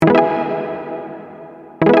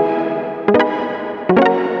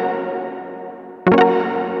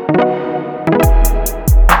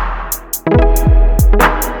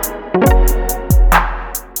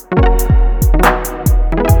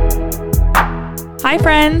Hi,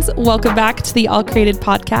 friends. Welcome back to the All Created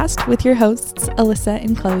podcast with your hosts, Alyssa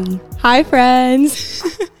and Chloe. Hi, friends.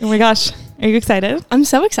 Oh my gosh. Are you excited? I'm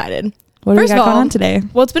so excited. What do we got going on today?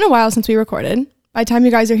 Well, it's been a while since we recorded. By the time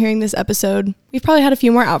you guys are hearing this episode, we've probably had a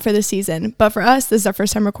few more out for this season. But for us, this is our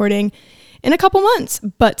first time recording in a couple months.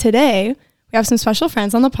 But today, we have some special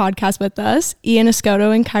friends on the podcast with us, Ian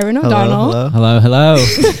Escoto and Kyron O'Donnell. Hello.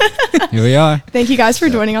 Here we are. Thank you guys for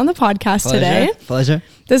joining on the podcast today. Pleasure.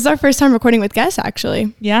 This is our first time recording with guests,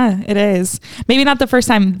 actually. Yeah, it is. Maybe not the first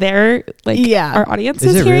time our audience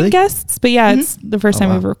is hearing really? guests, but it's the first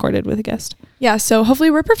time we've recorded with a guest. Yeah, so hopefully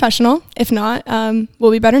we're professional. If not,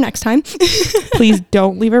 we'll be better next time. Please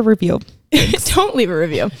don't leave a review. Don't leave a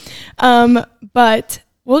review. But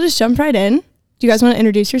we'll just jump right in. Do you guys want to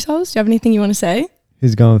introduce yourselves? Do you have anything you want to say?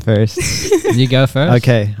 Who's going first? You go first.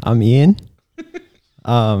 Okay, I'm Ian.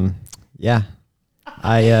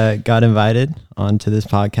 I got invited onto this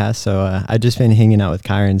podcast, so I've just been hanging out with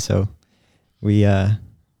Kyron, so we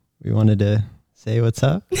wanted to say what's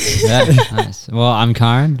up. Yeah, nice. Well, I'm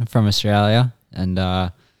Kyron from Australia, and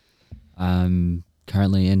I'm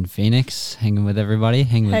currently in Phoenix, hanging with everybody,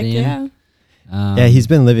 hanging with Ian. Yeah. He's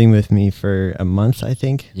been living with me for a month, I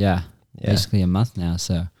think. Yeah. Basically a month now,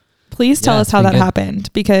 so. Please tell us how that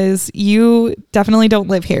happened, because you definitely don't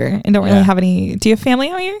live here and don't really have any. Do you have family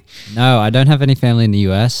out here? No, I don't have any family in the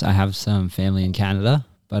US. I have some family in Canada,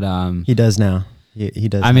 but he does now. He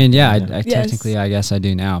does. I mean, I technically, I guess I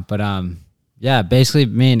do now, but basically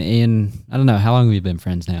me and Ian, I don't know, how long have we been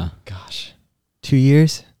friends now? Gosh, 2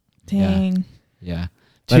 years. Dang. Yeah.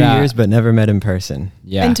 2 years, but never met in person.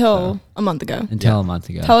 Yeah. Until a month ago. A month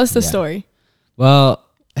ago. Tell us the story. Well,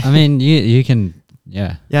 I mean, you can,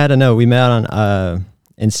 yeah. Yeah, I don't know. We met on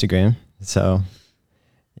Instagram, so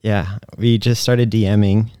we just started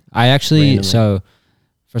DMing. I actually, randomly. so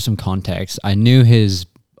for some context, I knew his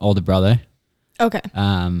older brother. Okay.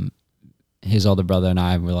 His older brother and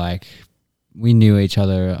I were like, we knew each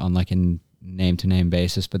other on like a name to name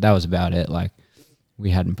basis, but that was about it. Like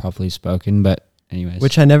we hadn't properly spoken, but anyways.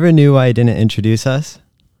 Which I never knew why he didn't introduce us.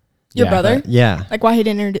 Your brother? Yeah. Like why he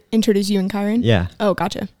didn't introduce you and Kyron? Yeah. Oh,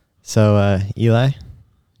 gotcha. So Eli,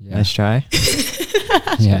 nice try.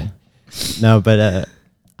 Yeah. No, but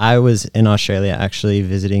I was in Australia actually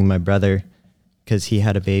visiting my brother because he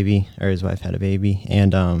had a baby, or his wife had a baby,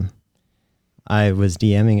 and I was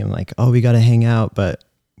DMing him like, oh, we got to hang out, but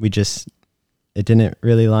it didn't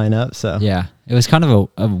really line up. So yeah, it was kind of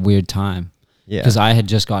a weird time. Yeah. Because I had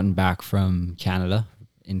just gotten back from Canada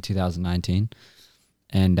in 2019,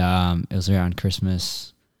 and it was around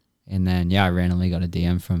Christmas, and then I randomly got a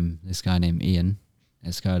DM from this guy named Ian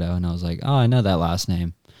Escoto, and I was like, oh, I know that last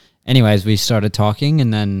name. Anyways, we started talking,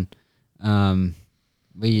 and then I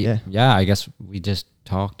guess we just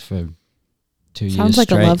talked for 2 years Sounds like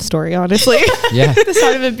straight. a love story, honestly. Yeah. The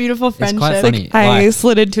start of a beautiful friendship. It's quite funny. I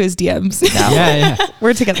slid into his DMs. Now. Yeah.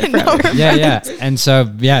 We're together forever. Yeah. And so,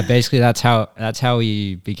 basically that's how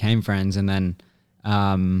we became friends. And then,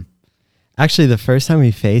 actually the first time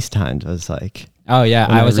we FaceTimed was like, oh yeah,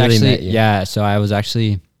 when I was really actually, met you. yeah. So I was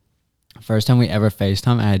actually, first time we ever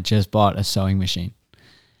FaceTime, I had just bought a sewing machine.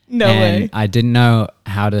 No and way. I didn't know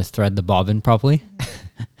how to thread the bobbin properly.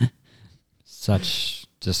 I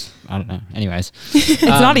don't know. Anyways. It's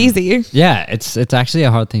not easy. Yeah, it's actually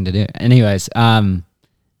a hard thing to do. Anyways, and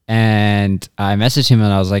I messaged him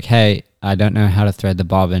and I was like, hey, I don't know how to thread the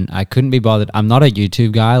bobbin. I couldn't be bothered. I'm not a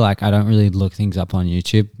YouTube guy. Like, I don't really look things up on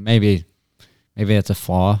YouTube. Maybe that's a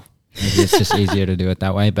flaw. Maybe it's just easier to do it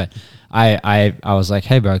that way. But I was like,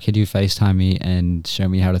 hey, bro, could you FaceTime me and show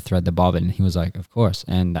me how to thread the bobbin? And he was like, of course.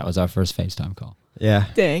 And that was our first FaceTime call. Yeah.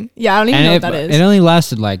 Dang. Yeah, I don't even know what that is. It only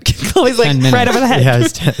lasted like Chloe's like 10 minutes. right over the head. Yeah, it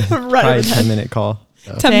was Right probably with a 10-minute call.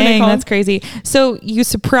 So. 10-minute Dang, call. that's crazy. So you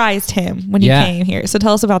surprised him when you came here. So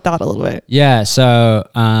tell us about that a little bit. Yeah. So,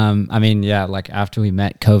 like after we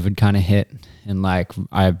met, COVID kind of hit, and like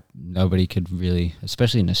nobody could really,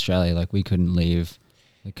 especially in Australia, like we couldn't leave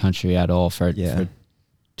the country at all for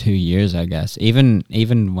 2 years, I guess.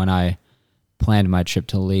 Even when I planned my trip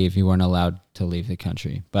to leave, you weren't allowed to leave the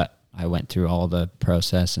country, but I went through all the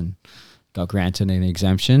process and got granted an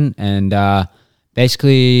exemption. And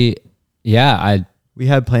basically, we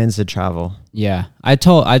had plans to travel. Yeah. I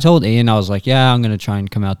told Ian, I was like, yeah, I'm going to try and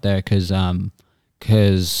come out there because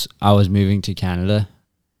I was moving to Canada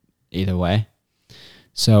either way.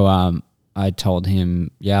 So I told him,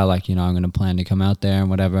 I'm going to plan to come out there and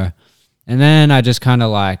whatever. And then I just kind of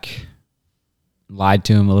like lied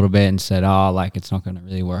to him a little bit and said, it's not going to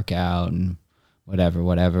really work out and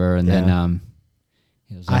whatever. And then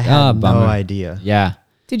he was like, I had bummer. no idea. Yeah.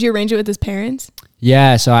 Did you arrange it with his parents?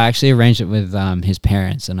 Yeah, so I actually arranged it with his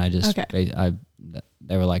parents, and I just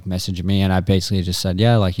they were like messaging me, and I basically just said,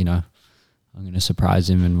 yeah, like, you know, I'm going to surprise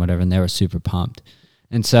him and whatever. And they were super pumped.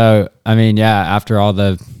 And so, I mean, yeah, after all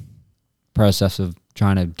the process of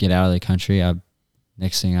trying to get out of the country,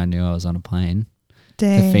 next thing I knew, I was on a plane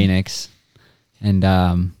to Phoenix. And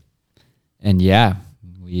yeah,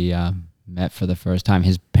 we met for the first time.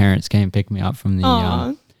 His parents came pick me up from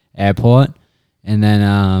the airport. And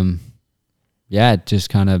then, yeah, just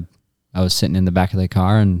kind of, I was sitting in the back of the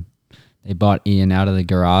car and they bought Ian out of the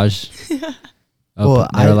garage. Well,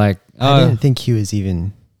 they were like, oh. I didn't think he was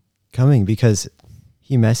even coming because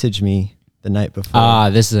he messaged me the night before.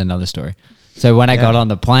 This is another story. So when I got on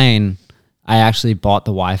the plane, I actually bought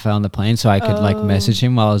the Wi-Fi on the plane so I could like message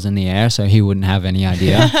him while I was in the air so he wouldn't have any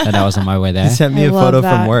idea that I was on my way there. He sent me a photo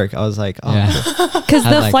from work. I was like, oh. Yeah. Because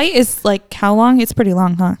the flight is like how long? It's pretty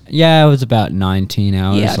long, huh? Yeah, it was about 19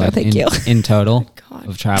 hours. Yeah, like thank you. In total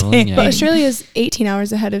of traveling. Yeah. But Australia is 18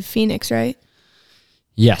 hours ahead of Phoenix, right?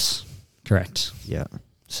 Yes, correct. Yeah.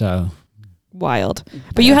 So wild.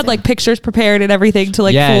 But you had like pictures prepared and everything to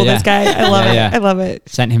like fool this guy. I love it. I love it.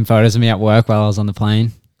 Sent him photos of me at work while I was on the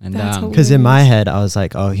plane. And because in my head I was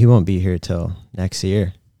like, oh, he won't be here till next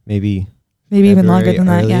year, maybe even longer than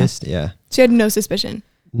earliest. that. Yeah. So you had no suspicion.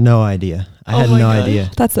 No idea. I had no idea.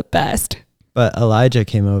 That's the best. But Elijah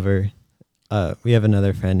came over. We have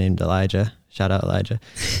another friend named Elijah. Shout out Elijah.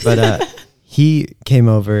 But he came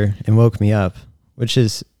over and woke me up, which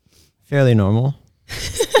is fairly normal.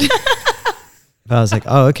 But I was like,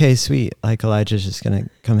 oh, okay, sweet. Like Elijah's just gonna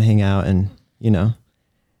come hang out and, you know.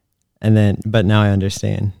 And then, but now I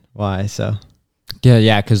understand why. So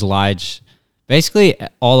yeah, because Lige, basically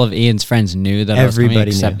all of Ian's friends knew that everybody I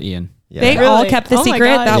was coming except knew. Ian. Yeah. They all kept the secret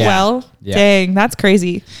that well. Yeah. Dang, that's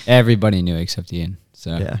crazy. Everybody knew except Ian.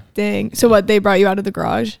 So yeah. Dang. So what? They brought you out of the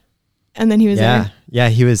garage, and then he was there. Yeah,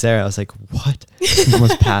 he was there. I was like, what?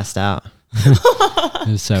 Almost passed out. It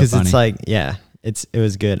was so funny. Because it's like, it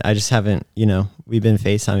was good. I just haven't, you know, we've been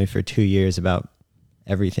FaceTiming for 2 years about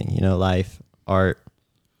everything, you know, life, art,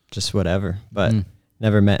 just whatever, but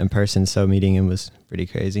never met in person. So meeting him was pretty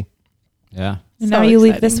crazy. Yeah. And now you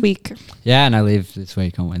leave this week. Yeah. And I leave this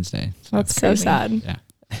week on Wednesday. So. That's so sad. Yeah.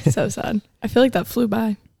 So sad. I feel like that flew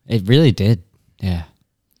by. It really did. Yeah.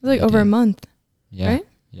 It was like over a month. Yeah. Right?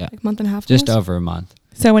 Yeah. Like month and a half. Just over a month.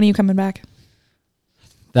 So when are you coming back?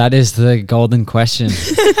 That is the golden question.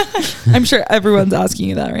 I'm sure everyone's asking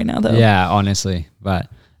you that right now, though. Yeah, honestly. But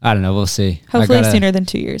I don't know. We'll see. Hopefully sooner than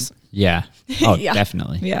 2 years. Yeah. Oh, Yeah.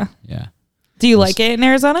 definitely. Yeah. Yeah. Do you like it in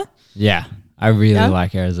Arizona? Yeah. I really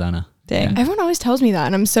like Arizona. Dang. Yeah. Everyone always tells me that,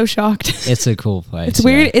 and I'm so shocked. It's a cool place. It's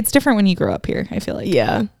weird. It's different when you grow up here, I feel like.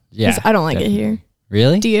 Yeah. Yeah. I don't like it here.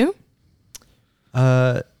 Really? Do you?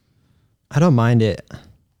 I don't mind it.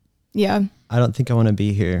 Yeah. I don't think I want to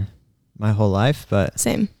be here my whole life, but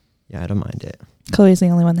Same. yeah, I don't mind it. Chloe's the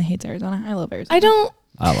only one that hates Arizona. I love Arizona. I don't.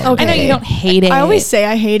 I love Okay. I know you don't hate it. I always say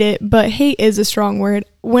I hate it, but hate is a strong word.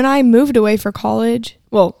 When I moved away for college,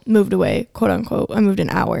 well, moved away, quote unquote, I moved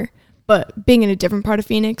an hour, but being in a different part of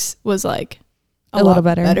Phoenix was like a little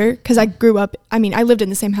better. Because I grew up, I lived in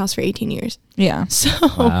the same house for 18 years. Yeah. So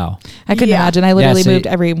Wow. I couldn't imagine. I literally moved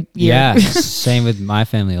every year. Yeah. Same with my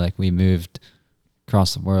family. Like we moved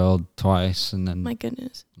across the world twice and then my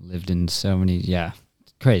goodness. lived in so many. Yeah.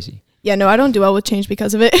 Crazy. Yeah, no, I don't do well with change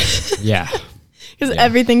because of it. Yeah. Because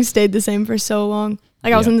everything stayed the same for so long.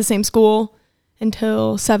 Like I was in the same school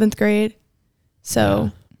until 7th grade.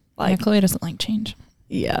 So like Chloe doesn't like change.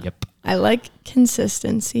 Yeah. Yep. I like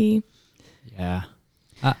consistency. Yeah.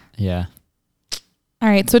 Yeah. All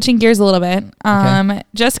right, switching gears a little bit.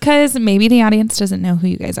 Just because maybe the audience doesn't know who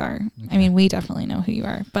you guys are. Okay. I mean, we definitely know who you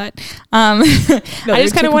are, but I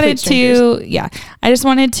just kind of wanted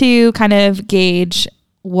to kind of gauge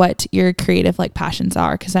what your creative like passions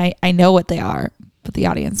are, because I know what they are, but the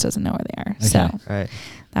audience doesn't know what they are. Okay. So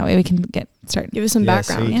that way we can get started. Give us some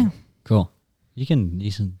background. Sweet. Yeah. Cool. You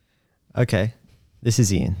can. Okay. This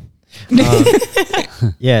is Ian.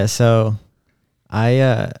 Yeah. So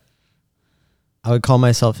I would call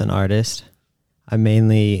myself an artist. I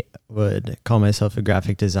mainly would call myself a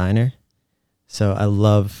graphic designer. So I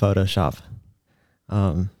love Photoshop.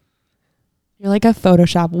 You're like a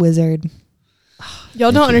Photoshop wizard.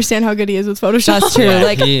 Y'all don't understand how good he is with Photoshop. That's true. Yeah,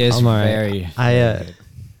 like he is very. I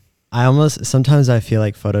almost sometimes I feel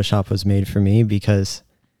like Photoshop was made for me because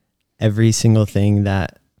every single thing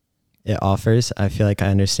that it offers, I feel like I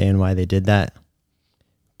understand why they did that.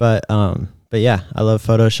 But yeah, I love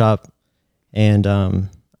Photoshop. And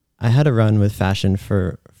I had a run with fashion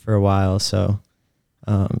for a while. So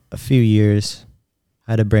a few years,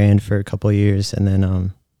 I had a brand for a couple of years, and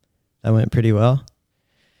then that went pretty well.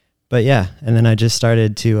 But yeah, and then I just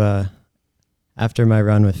started to after my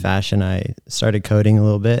run with fashion, I started coding a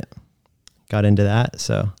little bit, got into that.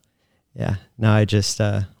 So yeah, now I just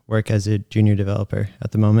work as a junior developer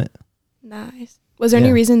at the moment. Nice. Was there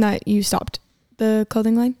any reason that you stopped the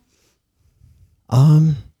clothing line?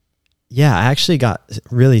 Yeah, I actually got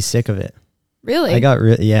really sick of it. Really? I got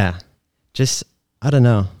just, I don't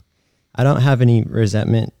know. I don't have any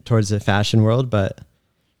resentment towards the fashion world, but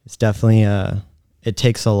it's definitely, it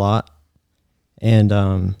takes a lot. And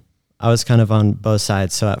I was kind of on both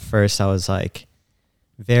sides. So at first I was like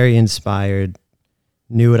very inspired,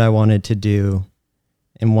 knew what I wanted to do,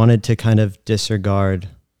 and wanted to kind of disregard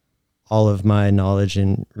all of my knowledge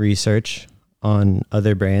and research on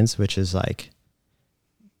other brands, which is like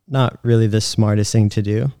not really the smartest thing to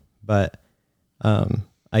do. But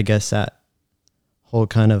I guess that whole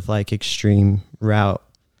kind of like extreme route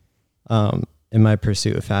in my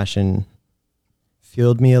pursuit of fashion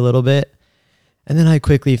fueled me a little bit. And then I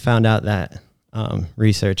quickly found out that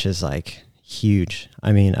research is like huge.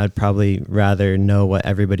 I mean, I'd probably rather know what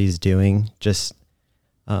everybody's doing just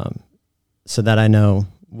so that I know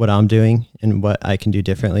what I'm doing and what I can do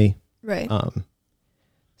differently. Right.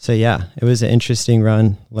 So yeah, it was an interesting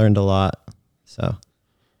run, learned a lot. So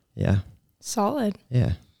yeah. Solid.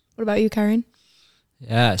 Yeah. What about you, Kyron?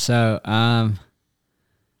 Yeah. So, I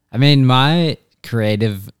mean, my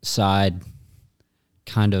creative side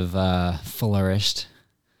kind of flourished,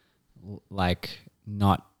 like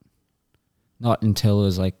not until it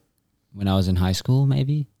was like when I was in high school,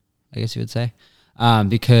 maybe, I guess you would say,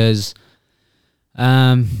 because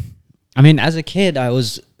I mean, as a kid,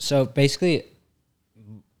 so basically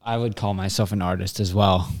I would call myself an artist as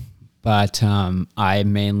well, but I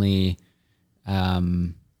mainly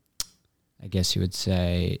I guess you would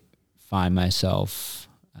say find myself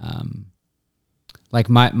like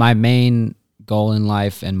my main goal in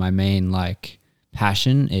life and my main like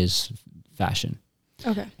passion is fashion.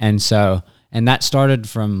 Okay. And that started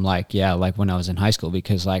from like when I was in high school,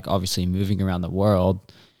 because like obviously moving around the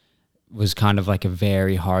world was kind of like a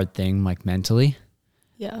very hard thing, like mentally.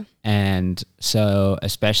 Yeah. And so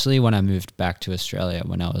especially when I moved back to Australia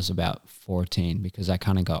when I was about 14, because I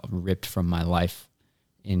kind of got ripped from my life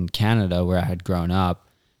in Canada where I had grown up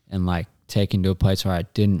and like taken to a place where I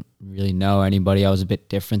didn't really know anybody. I was a bit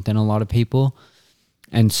different than a lot of people.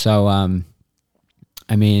 And so,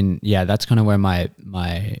 I mean, yeah, that's kind of where my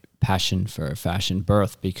passion for fashion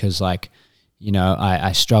birthed, because like, you know,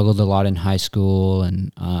 I struggled a lot in high school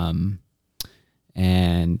and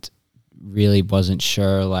really wasn't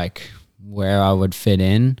sure like where I would fit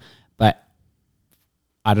in, but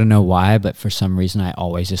I don't know why, but for some reason I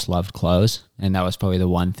always just loved clothes. And that was probably the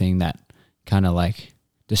one thing that kind of like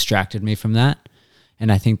distracted me from that.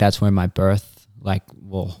 And I think that's where my birth, like,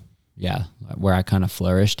 well, yeah, where I kind of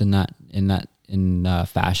flourished in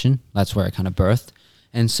fashion. That's where I kind of birthed.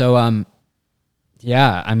 And so,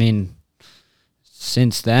 yeah, I mean,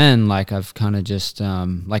 since then, like I've kind of just,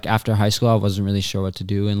 like after high school, I wasn't really sure what to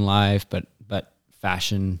do in life, but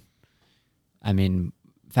fashion, I mean,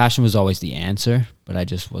 fashion was always the answer, but I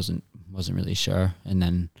just wasn't really sure. And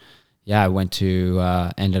then, yeah, I went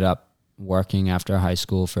to, ended up working after high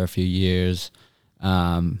school for a few years.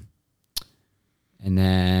 And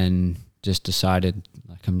then just decided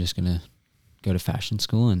like, I'm just going to go to fashion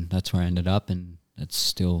school, and that's where I ended up. And it's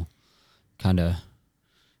still kind of,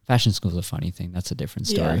 fashion school is a funny thing. That's a different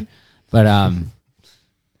story. Yeah.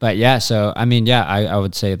 But yeah, so, I mean, yeah, I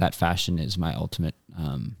would say that fashion is my ultimate,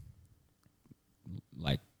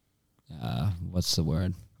 like, what's the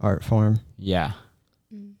word? Art form. Yeah,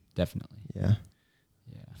 definitely. Yeah.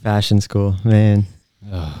 Fashion school, man.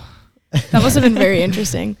 That must have been very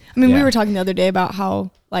interesting. I mean, Yeah. we were talking the other day about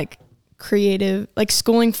how like creative, like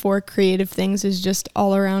schooling for creative things is just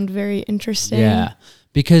all around very interesting. Yeah,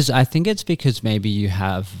 because I think it's because maybe you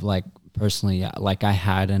have like personally, like I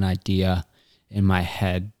had an idea in my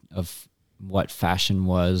head of what fashion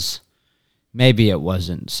was. Maybe it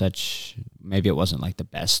wasn't like the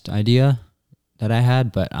best idea that I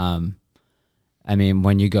had, but I mean,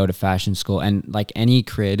 when you go to fashion school and like any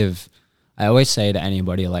creative, I always say to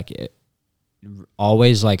anybody, like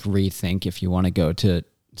always like rethink if you want to go to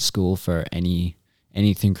school for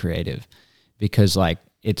anything creative, because like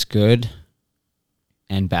it's good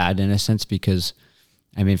and bad in a sense, because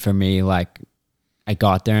I mean, for me, like I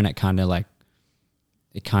got there and it kind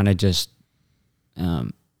of just,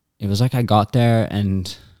 it was like I got there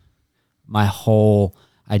and my whole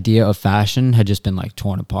idea of fashion had just been like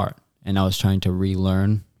torn apart, and I was trying to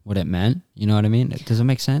relearn what it meant. You know what I mean? Does it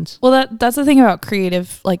make sense? Well, that's the thing about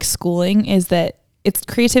creative like schooling, is that it's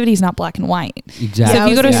creativity is not black and white. Exactly. So if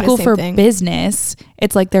you go to Yeah. school for Thing. business,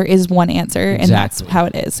 it's like there is one answer and that's how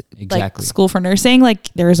it is. Exactly. Like school for nursing,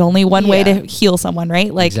 like there is only one way to heal someone,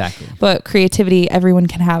 right? Like, exactly. but creativity, everyone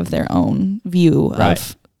can have their own view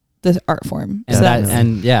of the art form. And So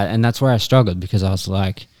and that's where I struggled, because I was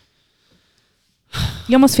like,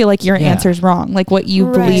 you almost feel like your answer's wrong, like what you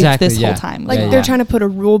believed this whole time. Like they're trying to put a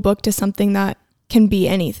rule book to something that can be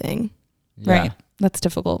anything. Right. That's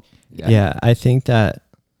difficult. Yeah, I think that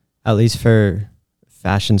at least for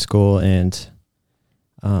fashion school and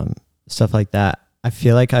stuff like that, I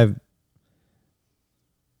feel like if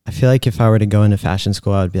I were to go into fashion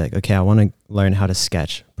school, I would be like, okay, I want to learn how to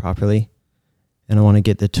sketch properly, and I want to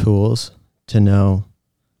get the tools to know,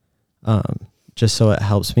 just so it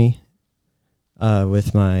helps me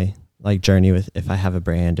with my like journey with if I have a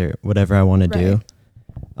brand or whatever I want to do.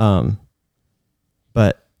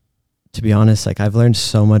 But to be honest, like I've learned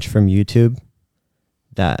so much from YouTube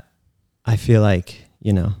that I feel like,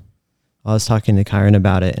 you know, I was talking to Kyron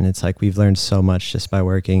about it, and it's like we've learned so much just by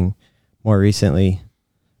working more recently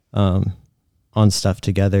on stuff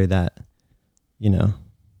together that, you know,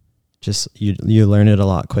 just you learn it a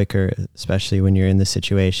lot quicker, especially when you're in the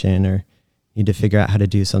situation or need to figure out how to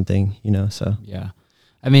do something, you know. So yeah,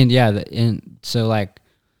 I mean, yeah, so like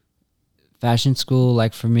fashion school,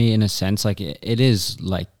 like for me, in a sense, like it is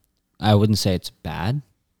like, I wouldn't say it's bad,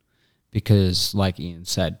 because like Ian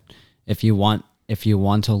said, if you want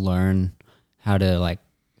to learn how to like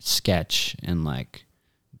sketch and like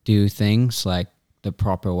do things like the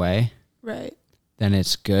proper way, right, then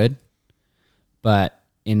it's good. But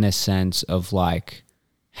in the sense of like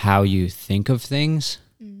how you think of things,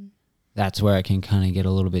 that's where it can kind of get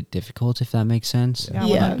a little bit difficult, if that makes sense.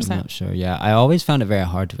 Yeah. I'm not sure. Yeah, I always found it very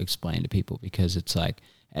hard to explain to people, because it's like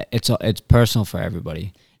it's personal for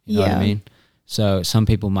everybody. You know what I mean? So some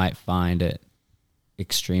people might find it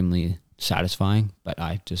extremely satisfying, but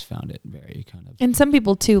I just found it very kind of. And some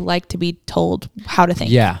people too like to be told how to think.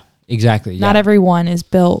 Yeah, exactly. Not everyone is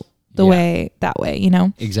built that way, you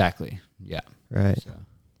know? Exactly. Yeah. right.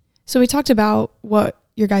 So we talked about what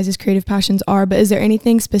your guys' creative passions are, but is there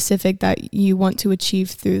anything specific that you want to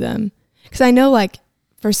achieve through them? Because I know like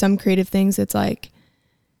for some creative things, it's like,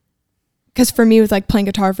 because for me with like playing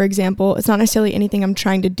guitar, for example, it's not necessarily anything I'm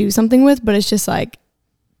trying to do something with, but it's just like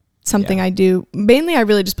something I do. Mainly I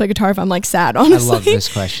really just play guitar if I'm like sad, honestly. I love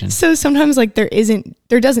this question. So sometimes like there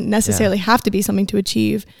doesn't necessarily have to be something to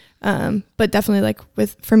achieve. But definitely like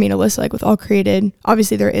for me and Alyssa, like with All Created,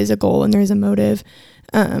 obviously there is a goal and there is a motive.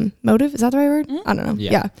 Motive, is that the right word? I don't know.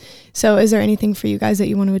 Yeah. So is there anything for you guys that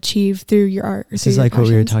you want to achieve through your art? This is like what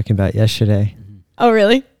we were talking about yesterday. Oh,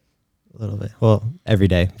 really? A little bit. Well, every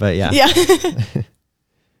day, but yeah. Yeah.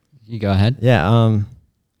 You go ahead. Yeah.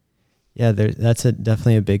 That's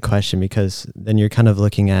definitely a big question, because then you're kind of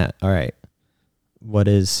looking at, all right, what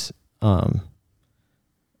is,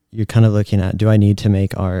 you're kind of looking at, do I need to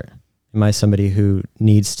make art? Am I somebody who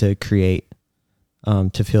needs to create,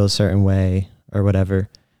 to feel a certain way or whatever?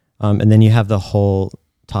 And then you have the whole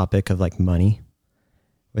topic of like money,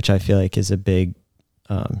 which I feel like is a big,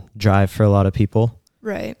 drive for a lot of people.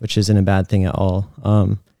 Right. Which isn't a bad thing at all.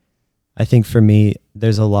 I think for me,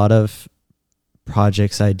 there's a lot of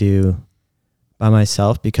projects I do by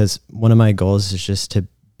myself, because one of my goals is just to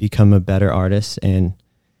become a better artist and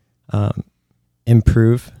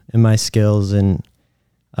improve in my skills and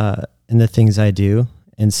in the things I do.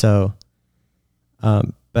 And so,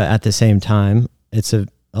 but at the same time, it's a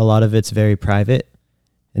lot of it's very private.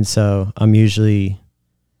 And so I'm usually,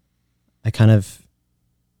 I kind of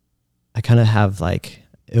have like,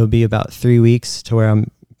 it'll be about 3 weeks to where I'm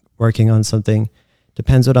working on something.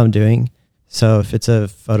 Depends what I'm doing. So if it's a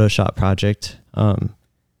Photoshop project,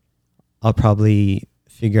 I'll probably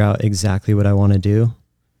figure out exactly what I want to do.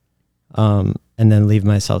 And then leave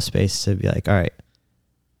myself space to be like, all right,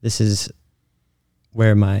 this is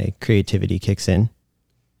where my creativity kicks in.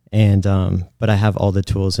 And, but I have all the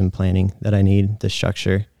tools and planning that I need, the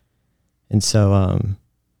structure. And so,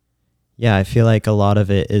 yeah, I feel like a lot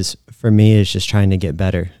of it is, for me, is just trying to get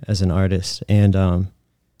better as an artist. And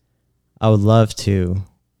I would love to,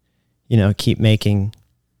 you know, keep making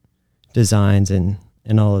designs and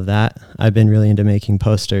all of that. I've been really into making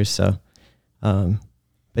posters. So,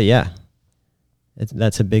 but yeah,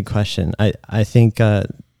 that's a big question. I think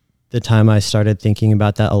the time I started thinking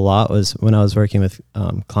about that a lot was when I was working with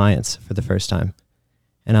clients for the first time.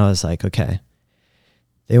 And I was like, okay,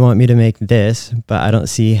 they want me to make this, but I don't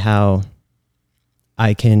see how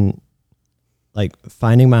I can, like,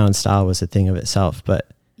 finding my own style was a thing of itself. But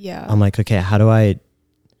yeah, I'm like, okay, how do I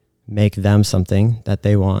make them something that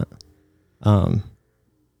they want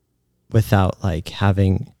without like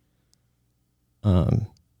having,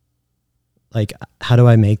 like, how do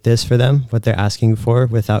I make this for them, what they're asking for,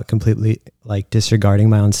 without completely like disregarding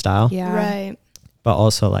my own style. Yeah. Right. But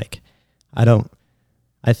also like,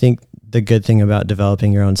 I think the good thing about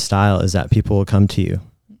developing your own style is that people will come to you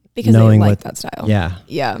Because knowing they like what that style. Yeah.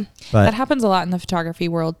 Yeah. But That happens a lot in the photography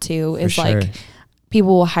world too, is sure. like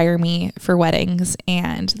people will hire me for weddings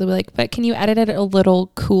and they'll be like, but can you edit it a little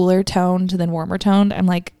cooler toned than warmer toned? I'm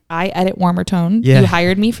like, I edit warmer toned. Yeah. You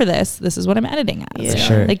hired me for this. This is what I'm editing as. Yeah. For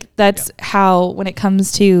sure. Like that's how, when it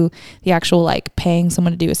comes to the actual like paying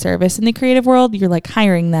someone to do a service in the creative world, you're like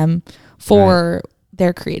hiring them for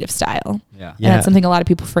their creative style. Yeah. And that's something a lot of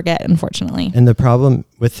people forget, unfortunately. And the problem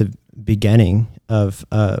with the beginning of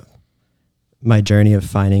my journey of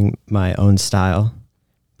finding my own style,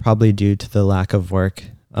 probably due to the lack of work,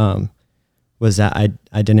 was that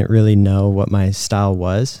I didn't really know what my style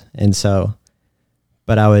was. And so,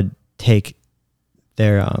 but I would take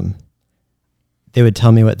their, they would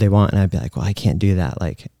tell me what they want and I'd be like, well, I can't do that.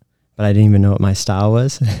 Like, but I didn't even know what my style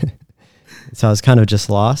was. So I was kind of just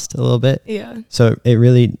lost a little bit. Yeah. So it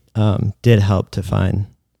really did help to find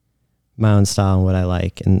my own style and what I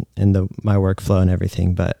like and my workflow and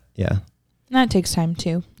everything. But yeah. And that takes time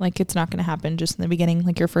too. Like it's not going to happen just in the beginning,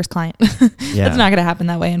 like your first client. Yeah. It's not going to happen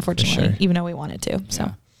that way, unfortunately, sure. even though we want it to.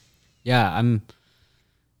 So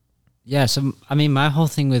so I mean, my whole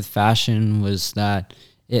thing with fashion was that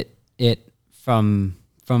it from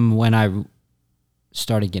when I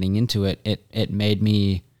started getting into it, it made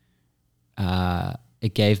me,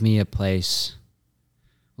 it gave me a place,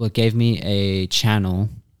 well, it gave me a channel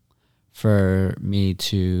for me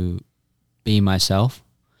to be myself.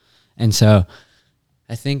 And so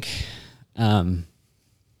I think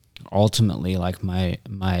ultimately, like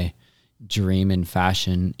my dream in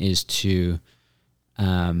fashion is to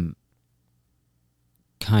kind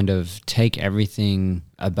of take everything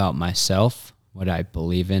about myself, what I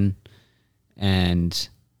believe in, and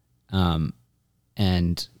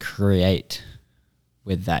create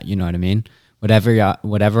with that. You know what I mean?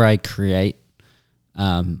 Whatever I create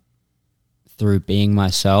through being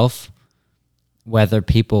myself, whether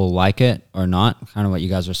people like it or not, kind of what you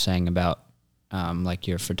guys were saying about like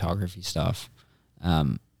your photography stuff,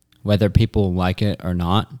 whether people like it or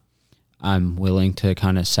not, I'm willing to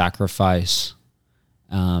kind of sacrifice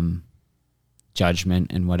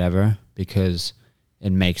judgment and whatever, because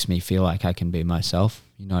it makes me feel like I can be myself.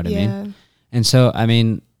 You know what I mean? And so, I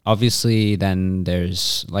mean, obviously then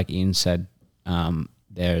there's, like Ian said,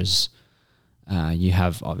 there's, you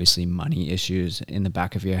have obviously money issues in the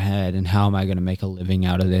back of your head and how am I going to make a living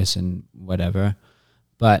out of this and whatever.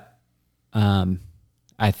 But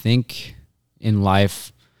I think in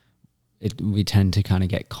life, we tend to kind of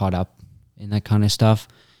get caught up in that kind of stuff,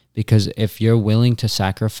 because if you're willing to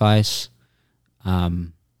sacrifice,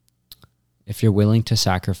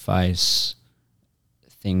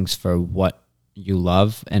 things for what you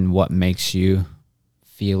love and what makes you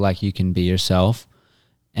feel like you can be yourself,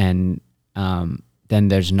 and then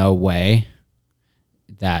there's no way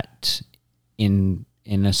that in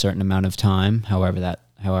a certain amount of time, however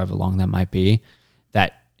long that might be,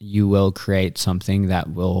 that you will create something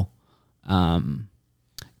that will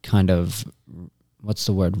kind of, what's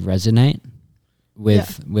the word, resonate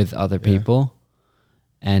with other people.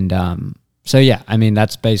 And so yeah, I mean,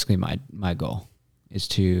 that's basically my goal, is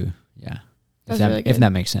to if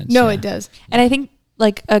that makes sense. No, it does. And I think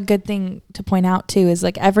like a good thing to point out too is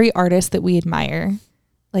like every artist that we admire,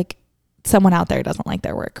 like someone out there doesn't like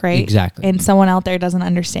their work, right? Exactly. And someone out there doesn't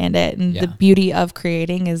understand it. And Yeah. the beauty of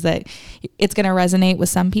creating is that it's going to resonate with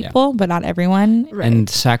some people, but not everyone. Right. And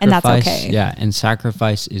sacrifice, And that's okay. yeah, and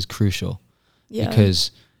sacrifice is crucial. Yeah.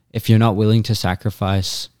 Because if you're not willing to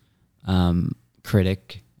sacrifice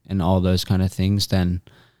critic and all those kind of things, then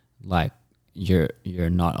like you're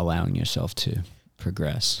not allowing yourself to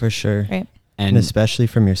progress. For sure. Right. And especially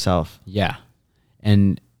from yourself. Yeah.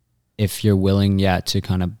 And if you're willing, to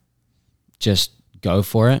kind of just go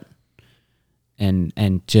for it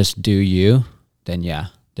and just do you, then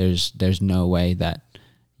there's no way that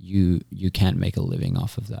you can't make a living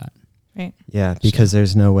off of that. Right. Yeah, because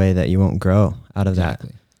there's no way that you won't grow out of that.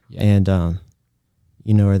 Yeah. And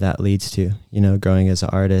you know where that leads to, growing as an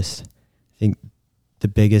artist. I think the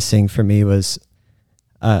biggest thing for me was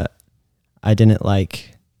I didn't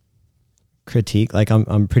like critique. Like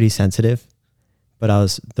I'm pretty sensitive, but I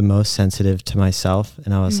was the most sensitive to myself.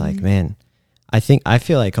 And I was like, man, I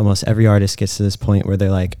feel like almost every artist gets to this point where they're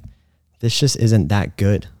like, this just isn't that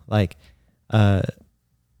good. Like, I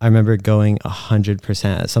remember going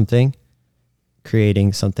 100% at something,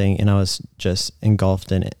 creating something, and I was just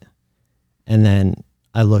engulfed in it. And then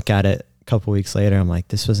I look at it a couple weeks later, I'm like,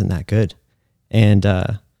 this wasn't that good. And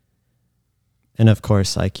of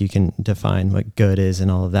course, like you can define what good is and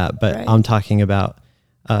all of that, but I'm talking about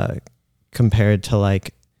compared to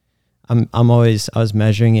like, I was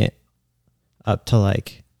measuring it up to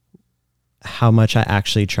like how much I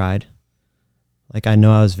actually tried. Like I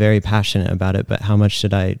know I was very passionate about it, but how much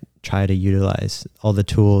did I try to utilize all the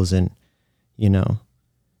tools? And, you know,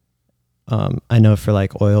 I know for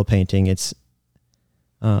like oil painting, it's,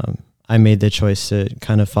 I made the choice to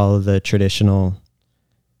kind of follow the traditional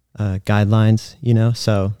guidelines, you know?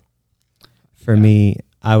 So for me,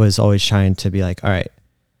 I was always trying to be like, all right,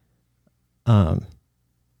 I'm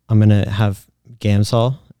going to have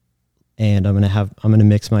Gamsol and I'm going to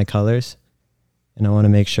mix my colors, and I want to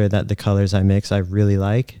make sure that the colors I mix, I really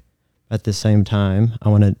like. At the same time, I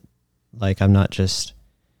want to, like, I'm not just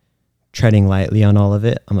treading lightly on all of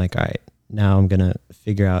it. I'm like, all right, now I'm going to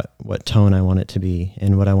figure out what tone I want it to be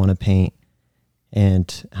and what I want to paint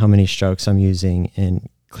and how many strokes I'm using and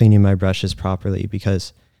cleaning my brushes properly,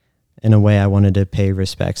 because in a way I wanted to pay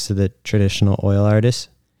respects to the traditional oil artists,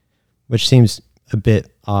 which seems a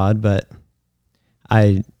bit odd, but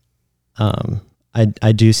I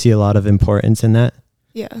do see a lot of importance in that.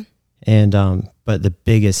 Yeah. And but the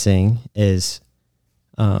biggest thing is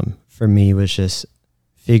for me was just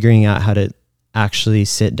figuring out how to actually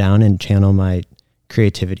sit down and channel my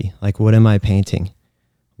creativity. Like, what am I painting?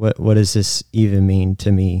 What does this even mean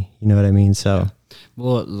to me? You know what I mean? So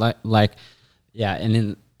well, like yeah,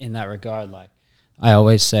 and in that regard, like I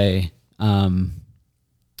always say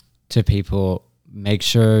to people, make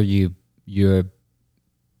sure you're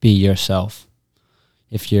be yourself.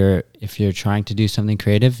 If you're trying to do something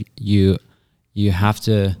creative, you have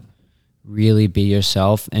to really be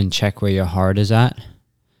yourself and check where your heart is at,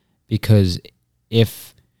 because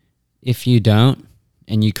if you don't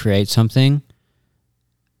and you create something,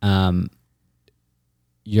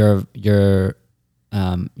 your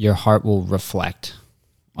heart will reflect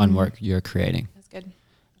on work you're creating. That's good.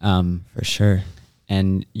 for sure.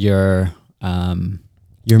 And your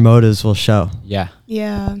motives will show. Yeah.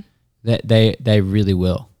 Yeah. They really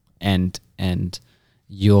will. And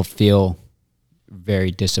you'll feel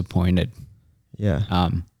very disappointed. Yeah.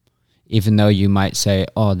 Even though you might say,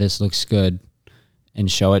 "Oh, this looks good,"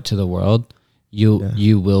 and show it to the world,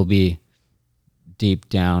 you will be deep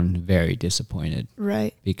down very disappointed.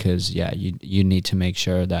 Right. Because you need to make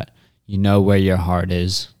sure that you know where your heart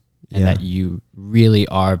is and that you really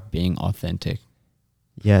are being authentic.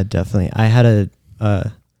 Yeah, definitely. I had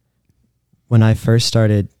when I first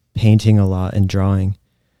started painting a lot and drawing,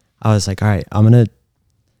 I was like, all right, I'm going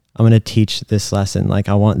to teach this lesson. Like,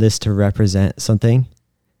 I want this to represent something,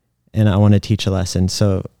 and I want to teach a lesson.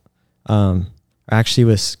 So, actually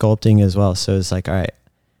with sculpting as well. So it's like, all right,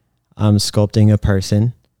 I'm sculpting a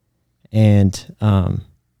person, and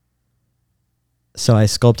so I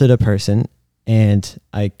sculpted a person and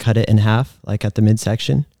I cut it in half, like at the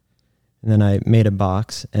midsection, and then I made a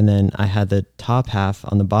box, and then I had the top half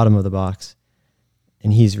on the bottom of the box,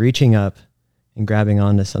 and he's reaching up and grabbing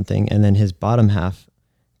onto something, and then his bottom half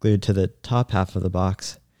glued to the top half of the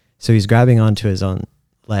box. So he's grabbing onto his own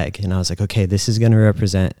leg, and I was like, okay, this is going to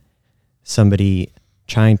represent somebody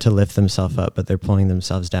trying to lift themselves up, but they're pulling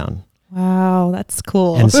themselves down. Wow, that's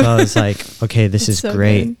cool. And so I was like, okay, this is so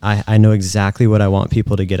great. I know exactly what I want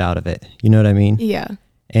people to get out of it. You know what I mean? Yeah.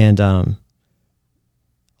 And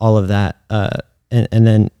all of that. And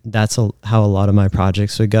then that's how a lot of my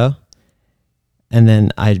projects would go. And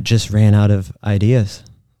then I just ran out of ideas.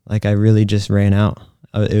 Like, I really just ran out.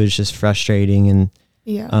 It was just frustrating. And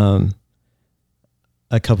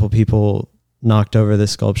a couple people knocked over the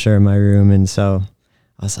sculpture in my room. And so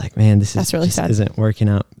I was like, man, this is really sad. Isn't working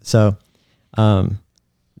out. So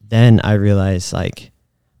then I realized, like,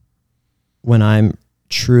 when I'm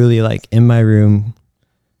truly like in my room,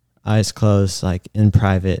 eyes closed, like in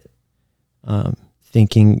private,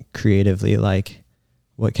 thinking creatively, like,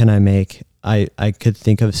 what can I make? I could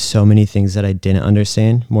think of so many things that I didn't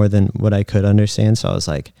understand more than what I could understand. So I was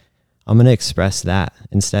like, I'm going to express that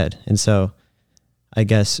instead. And so I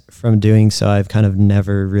guess from doing so, I've kind of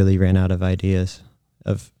never really ran out of ideas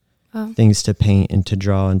of things to paint and to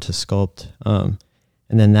draw and to sculpt. And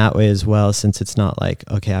then that way as well, since it's not like,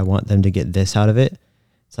 okay, I want them to get this out of it.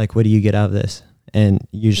 It's like, what do you get out of this? And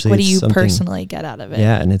usually what do you personally get out of it?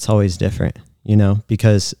 Yeah. And it's always different, you know,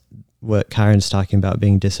 because what Kyron's talking about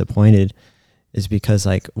being disappointed is because,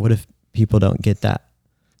 like, what if people don't get that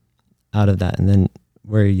out of that? And then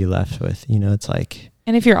where are you left with? You know, it's like.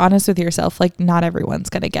 And if you're honest with yourself, like, not everyone's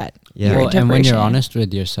going to get your interpretation. And when you're honest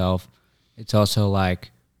with yourself, it's also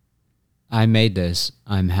like, I made this.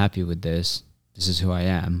 I'm happy with this. this is who I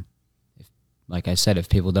am. Like I said, if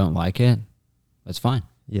people don't like it, that's fine.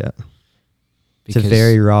 Yeah. It's a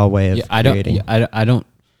very raw way of creating. I don't,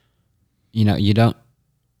 you don't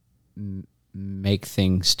make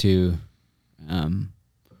things to, I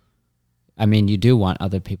mean, you do want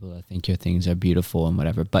other people to think your things are beautiful and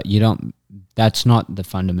whatever, but you don't, that's not the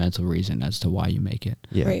fundamental reason as to why you make it.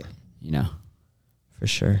 Yeah. Right. For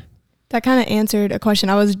sure. That kind of answered a question.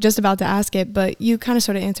 I was just about to ask it, but you kind of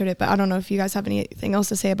sort of answered it, but I don't know if you guys have anything else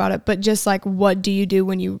to say about it, but just like, what do you do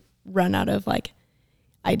when you run out of like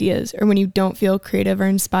ideas or when you don't feel creative or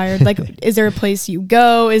inspired? Like, is there a place you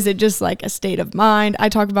go? Is it just like a state of mind? I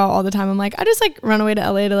talk about all the time. I'm like, I just like run away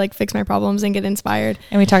to LA to like fix my problems and get inspired.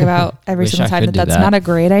 And we talk about every single time that that's not a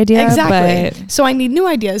great idea. Exactly. So I need new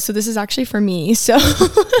ideas. So this is actually for me. So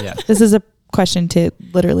yeah. This is a question to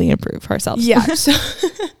literally improve ourselves. Yeah. So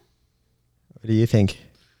what do you think?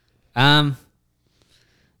 That's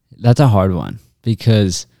a hard one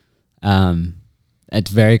because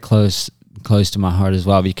it's very close to my heart as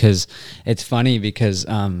well, because it's funny because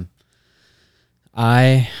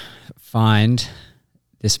I find,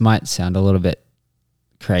 this might sound a little bit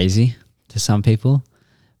crazy to some people,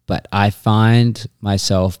 but I find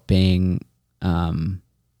myself coming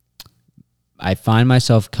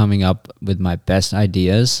up with my best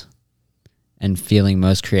ideas and feeling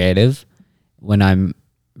most creative when I'm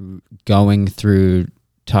going through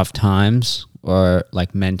tough times or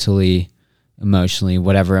like mentally, emotionally,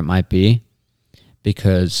 whatever it might be,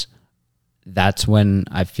 because that's when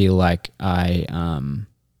I feel like I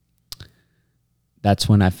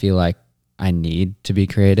need to be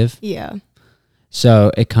creative. Yeah.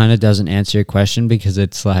 So it kind of doesn't answer your question, because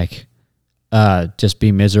it's like, just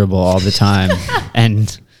be miserable all the time.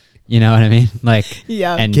 And you know what I mean? Like,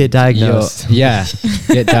 yeah. And get diagnosed.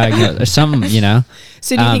 Get diagnosed or something,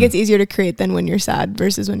 So do you think it's easier to create than when you're sad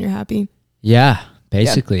versus when you're happy? Yeah,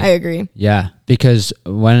 basically. Yeah, I agree. Yeah, because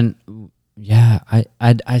I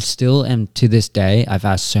still am, to this day, I've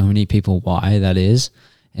asked so many people why that is,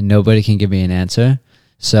 and nobody can give me an answer.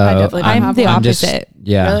 So I'm the opposite.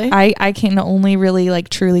 Really? I can only really like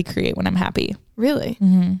truly create when I'm happy. Really?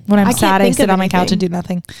 Mm-hmm. When I'm sad, I sit on my couch and do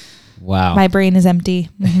nothing. Wow. My brain is empty.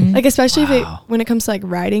 Mm-hmm. Like, especially when it comes to like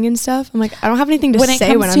writing and stuff, I'm like, I don't have anything to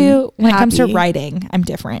say when it comes to writing. I'm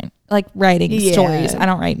different. Like writing stories. I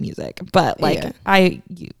don't write music, but like I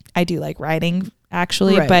do like writing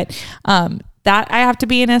actually, right. But that I have to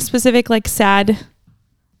be in a specific like sad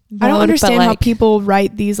mode. I don't understand how people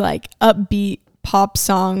write these like upbeat pop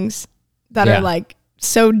songs that are like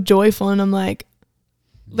so joyful, and I'm like,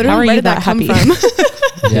 literally, where did that come from?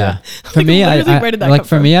 Yeah. For me, I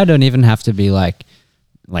don't even have to be like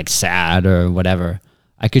sad or whatever.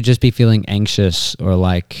 I could just be feeling anxious or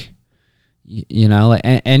like, like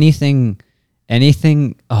anything.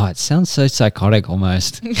 Oh, it sounds so psychotic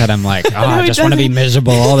almost, that I'm like, oh, I just want to be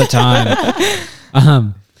miserable all the time.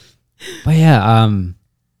 But yeah,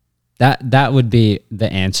 that would be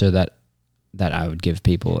the answer that I would give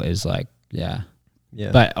people, is like, yeah.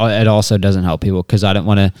 But it also doesn't help people, because I don't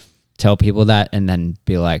want to tell people that and then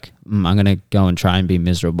be like, I'm gonna go and try and be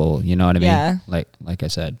miserable. You know what I mean? Yeah. Like I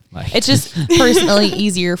said, like it's just personally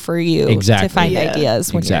easier for you to find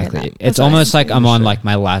ideas when you're in that. It's almost like I'm on like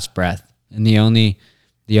my last breath, and the only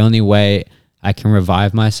way I can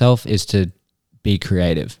revive myself is to be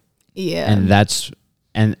creative. Yeah. And that's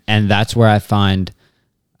where I find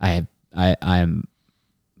I'm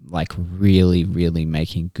like really, really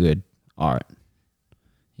making good art.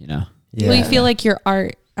 Well, you feel like your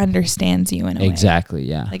art understands you in a way. Exactly,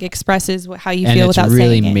 yeah. Like expresses how you feel without saying it.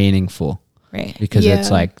 And it's really meaningful. Right. Because it's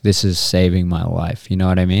like, this is saving my life. You know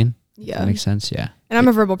what I mean? Yeah. Does that make sense? Yeah. And I'm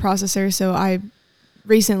a verbal processor, so I've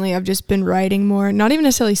just been writing more, not even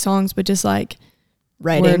necessarily songs, but just like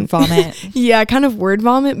writing. Word vomit. Yeah, kind of word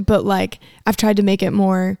vomit, but like I've tried to make it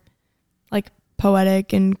more like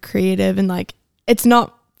poetic and creative, and like it's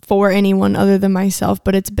not for anyone other than myself,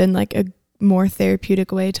 but it's been like a more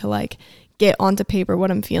therapeutic way to like get onto paper what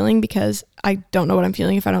I'm feeling, because I don't know what I'm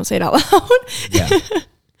feeling if I don't say it out loud. Yeah.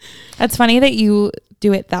 That's funny that you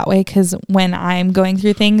do it that way, because when I'm going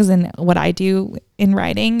through things, and what I do in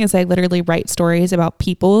writing is I literally write stories about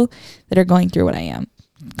people that are going through what I am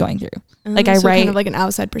going through. Like I write kind of like an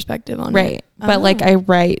outside perspective on it. Right. But like I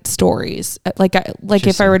write stories. Like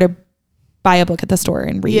if I were to buy a book at the store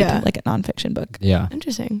and read like a nonfiction book. Yeah.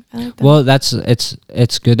 Interesting. I like that. Well,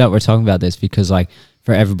 it's good that we're talking about this, because like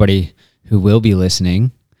for everybody who will be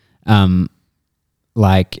listening,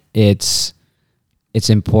 like it's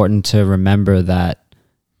important to remember that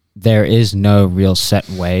there is no real set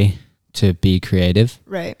way to be creative.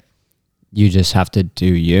 Right. You just have to do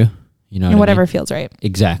you. You know, and whatever feels right.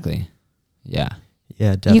 Exactly. Yeah.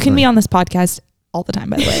 Yeah, definitely. You can be on this podcast all the time,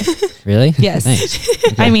 by the way. Really? Yes. Thanks.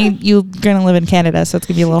 Okay. I mean, you're going to live in Canada, so it's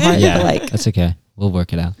going to be a little hard, Yeah, but like, that's okay. We'll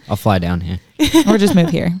work it out. I'll fly down here. or just move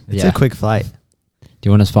here. It's a quick flight. Do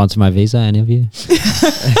you want to sponsor my visa, any of you?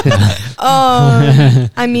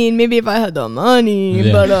 I mean, maybe if I had the money,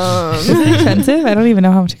 Yeah. but Is it expensive? I don't even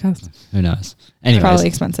know how much it costs. Who knows? Anyways, Probably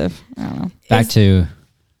expensive. I don't know. back to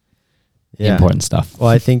the Yeah. important stuff. Well,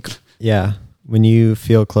 I think, yeah, when you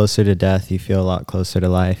feel closer to death, you feel a lot closer to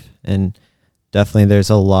life. And definitely there's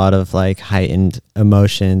a lot of like heightened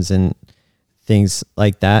emotions and things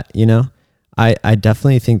like that, you know? I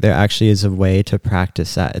definitely think there actually is a way to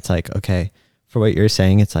practice that. It's like, okay, for what you're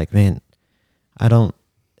saying, it's like, man,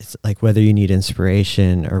 it's like whether you need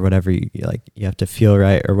inspiration or whatever, you have to feel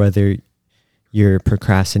right, or whether you're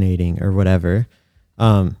procrastinating or whatever.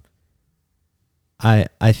 I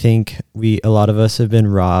think a lot of us have been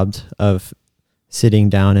robbed of sitting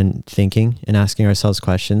down and thinking and asking ourselves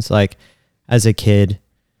questions. Like as a kid,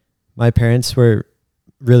 my parents were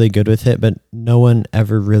really good with it, but no one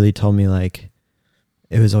ever really told me, like,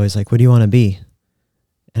 it was always like, what do you want to be?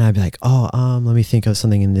 And I'd be like, let me think of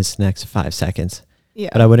something in this next 5 seconds. yeah.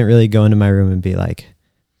 But I wouldn't really go into my room and be like,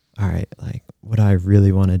 all right, like, what do I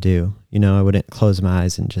really want to do? You know, I wouldn't close my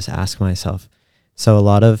eyes and just ask myself. So a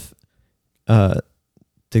lot of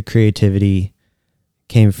the creativity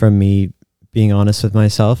came from me being honest with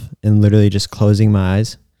myself and literally just closing my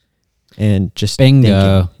eyes and just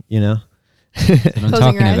Bingo. thinking, you know? That's what I'm Closing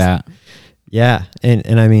talking your eyes. about. Yeah.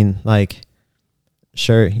 And I mean, like,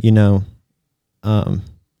 sure, you know,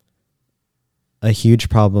 a huge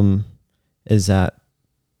problem is that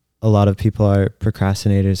a lot of people are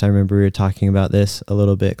procrastinators. I remember we were talking about this a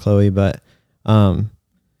little bit, Chloe, but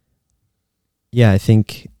yeah, I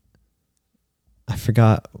think I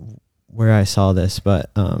forgot where I saw this,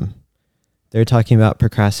 but they're talking about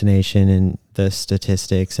procrastination and the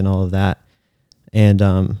statistics and all of that.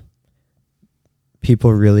 And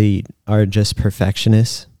people really are just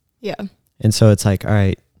perfectionists. Yeah. And so it's like, all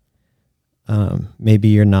right, maybe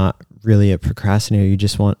you're not really a procrastinator. You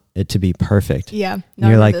just want it to be perfect. Yeah. And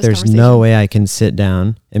you're like, there's no way I can sit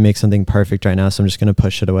down and make something perfect right now, so I'm just going to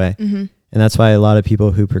push it away. Mm-hmm. And that's why a lot of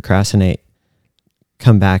people who procrastinate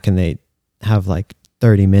come back and they have like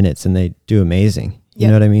 30 minutes and they do amazing. You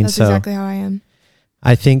know what I mean? That's exactly how I am.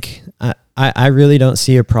 I think I really don't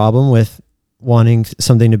see a problem with wanting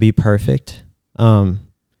something to be perfect.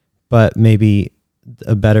 But maybe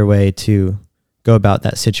a better way to go about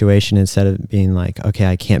that situation, instead of being like, okay,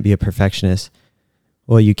 I can't be a perfectionist.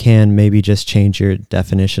 Well, you can maybe just change your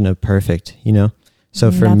definition of perfect, you know?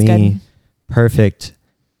 So for That's me, good. perfect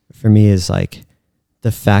for me is like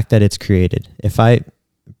the fact that it's created. If I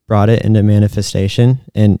brought it into manifestation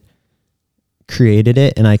and created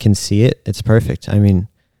it and I can see it, it's perfect. I mean,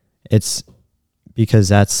 it's because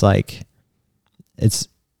that's like, it's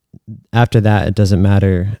after that, it doesn't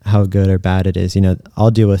matter how good or bad it is. You know,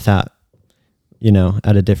 I'll deal with that, you know,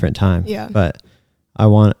 at a different time. Yeah. But I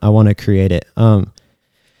want to create it.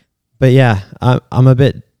 But yeah, I'm a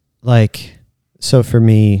bit like, so for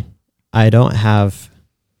me, I don't have,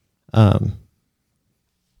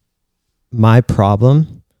 my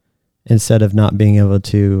problem, instead of not being able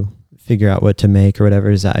to figure out what to make or whatever,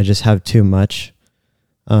 is that I just have too much.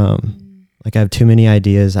 Like I have too many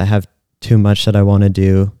ideas. I have too much that I want to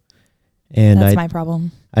do. And That's my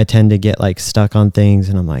problem. I tend to get like stuck on things,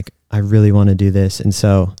 and I'm like, I really want to do this. And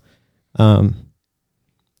so,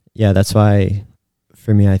 yeah, that's why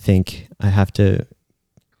for me, I think I have to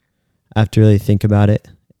really think about it.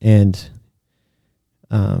 And,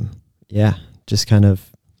 yeah, just kind of.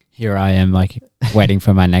 Here I am, like waiting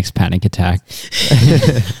for my next panic attack.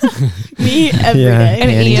 Me every Yeah. day.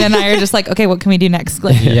 And Panty. Ian and I are just like, okay, what can we do next?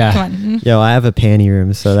 Like, Yeah. come on. Yo, I have a panty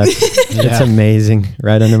room, so it's Yeah. amazing.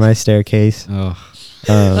 Right under my staircase. Oh,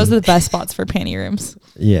 Those are the best spots for panty rooms.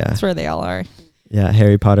 Yeah. That's where they all are. Yeah.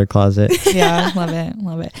 Harry Potter closet. Yeah, love it,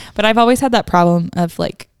 love it. But I've always had that problem of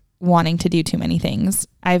like wanting to do too many things.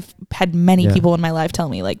 I've had many Yeah. people in my life tell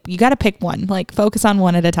me like, you got to pick one, like focus on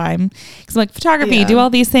one at a time. Because like photography, Yeah. do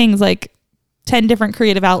all these things, like 10 different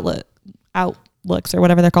creative outlooks or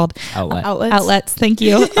whatever they're called. Outlets. Thank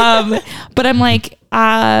you. But I'm like,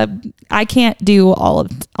 I can't do all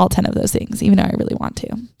 10 of those things, even though I really want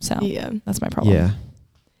to. So Yeah. that's my problem. Yeah.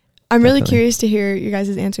 I'm really Definitely. curious to hear your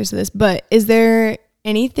guys' answers to this, but is there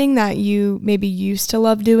anything that you maybe used to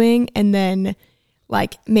love doing, and then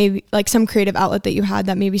like maybe like some creative outlet that you had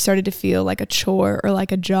that maybe started to feel like a chore or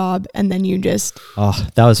like a job, and then you just Oh,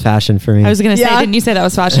 that was fashion for me. I was going to say, Yeah. didn't you say that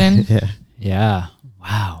was fashion? yeah. yeah.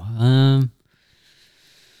 Wow.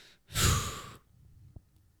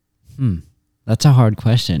 That's a hard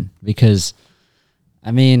question, because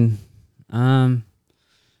I mean,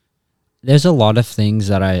 there's a lot of things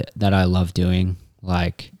that I love doing,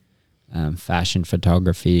 like fashion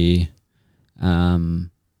photography,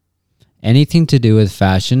 anything to do with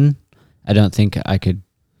fashion. I don't think I could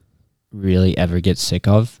really ever get sick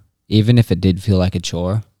of, even if it did feel like a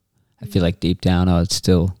chore. I feel like deep down I would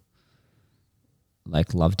still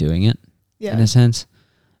like love doing it in a sense.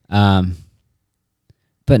 But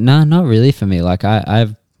no, not really for me. Like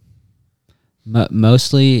I've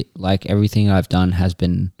mostly, like, everything I've done has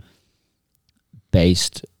been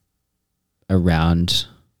based around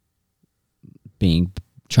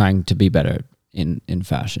trying to be better in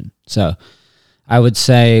fashion. So I would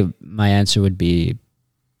say my answer would be,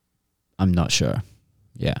 I'm not sure.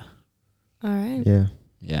 Yeah. All right. Yeah.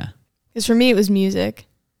 Yeah. Because for me, it was music.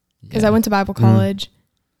 Because I went to Bible college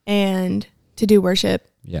and to do worship.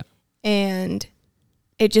 Yeah. And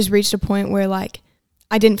it just reached a point where, like,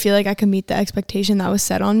 I didn't feel like I could meet the expectation that was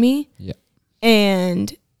set on me. Yeah.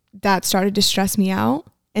 And that started to stress me out.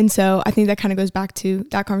 And so I think that kind of goes back to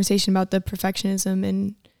that conversation about the perfectionism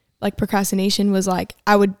and like procrastination. Was like,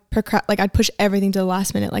 I would I'd push everything to the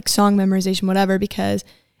last minute, like song memorization, whatever, because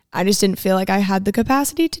I just didn't feel like I had the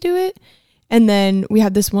capacity to do it. And then we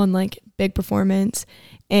had this one like big performance,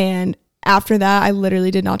 and after that I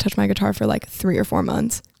literally did not touch my guitar for like 3 or 4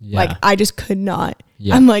 months. Yeah. Like I just could not.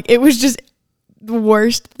 Yeah. I'm like, it was just the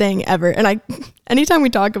worst thing ever. And anytime we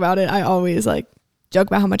talk about it, I always like joke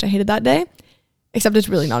about how much I hated that day, except it's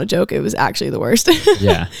really not a joke. It was actually the worst.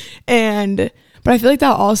 Yeah. But I feel like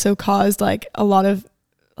that also caused like a lot of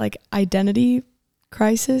like identity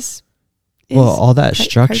crisis. Well, all that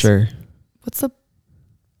structure. What's the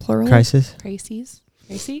plural? Crisis. Crises.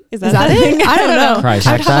 Crazy? Is that it? I don't know.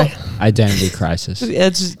 Crisis. Identity crisis.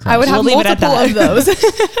 It's just, I would have leave it at multiple of those.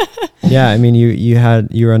 Yeah, I mean,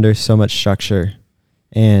 you were under so much structure,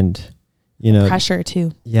 and pressure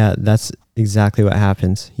too. Yeah, that's exactly what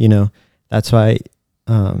happens. That's why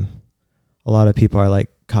a lot of people are like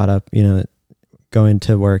caught up, going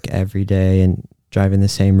to work every day and driving the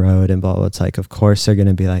same road and blah, blah. It's like, of course they're going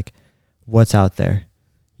to be like, what's out there?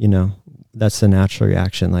 That's the natural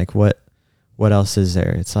reaction. Like what else is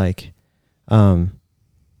there? It's like,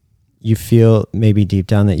 you feel maybe deep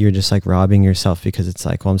down that you're just like robbing yourself, because it's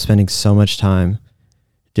like, well, I'm spending so much time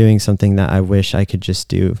doing something that I wish I could just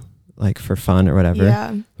do like for fun or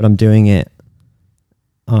whatever, but I'm doing it.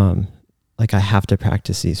 Like I have to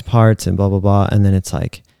practice these parts and blah, blah, blah. And then it's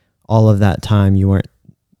like all of that time you weren't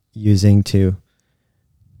using to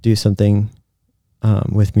do something,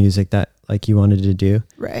 with music that like you wanted to do.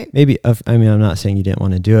 Right. Maybe, I'm not saying you didn't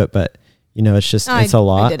want to do it, but it's just, it's a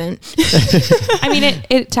lot. I didn't. I mean,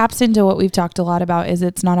 it taps into what we've talked a lot about, is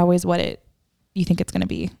it's not always what you think it's going to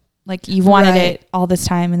be. Like you've wanted it all this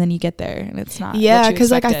time, and then you get there and it's not. Yeah.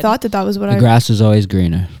 Cause like I thought that was what the grass is always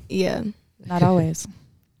greener. Yeah. Not always.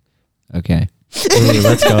 Okay. Ooh,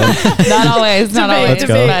 let's go. Not always. Not always.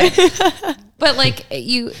 Let's go. But like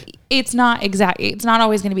it's not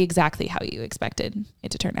always going to be exactly how you expected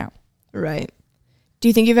it to turn out. Right. Do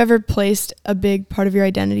you think you've ever placed a big part of your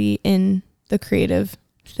identity in the creative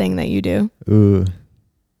thing that you do? Ooh.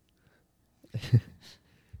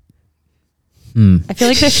 I feel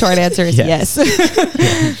like the short answer is yes.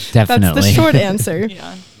 Definitely. That's the short answer.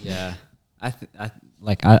 Yeah.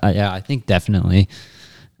 I think definitely.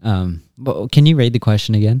 But can you read the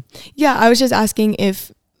question again? Yeah, I was just asking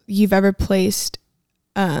if you've ever placed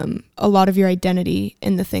a lot of your identity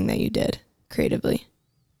in the thing that you did creatively.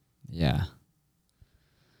 Yeah.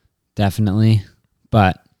 Definitely.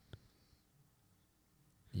 But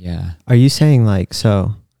yeah. Are you saying like,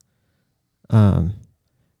 so,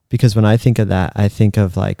 because when I think of that, I think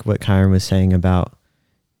of like what Kyron was saying about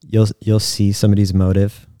you'll see somebody's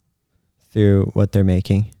motive through what they're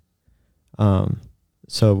making.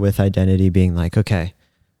 So with identity being like, okay,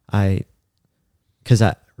 I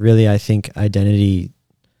think identity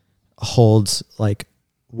holds like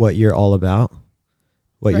what you're all about,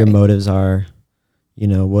 what your motives are,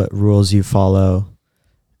 what rules you follow,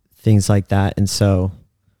 things like that. And so,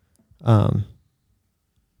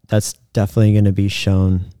 that's definitely going to be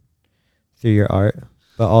shown through your art,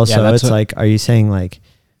 but also it's like, are you saying like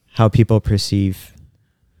how people perceive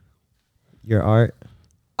your art?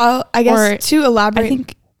 I guess to elaborate, I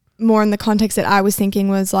think more in the context that I was thinking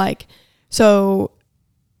was like, so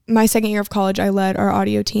my second year of college, I led our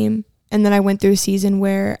audio team. And then I went through a season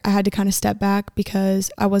where I had to kind of step back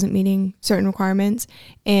because I wasn't meeting certain requirements.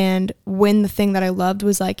 And when the thing that I loved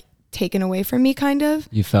was like taken away from me, kind of.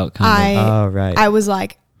 You felt kind of. I was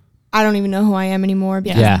like, I don't even know who I am anymore,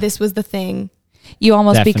 because this was the thing. You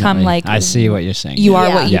almost Definitely. become like, I see what you're saying. you are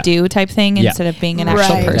Yeah. what you Yeah. do type thing Yeah. instead of being an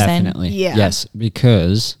actual Right. person. Definitely. Yeah. Yes,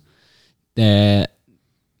 because there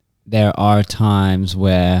are times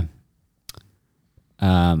where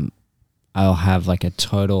I'll have like a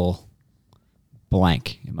total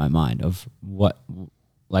blank in my mind of what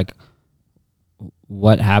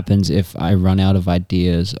happens if I run out of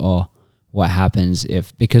ideas, or what happens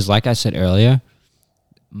if, because like I said earlier,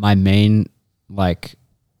 my main like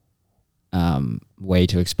way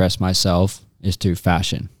to express myself is through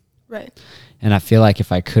fashion. Right. And I feel like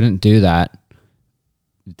if I couldn't do that,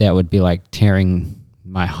 that would be like tearing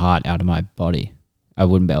my heart out of my body. I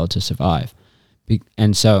wouldn't be able to survive.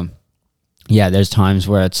 And so, yeah, there's times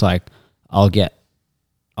where it's like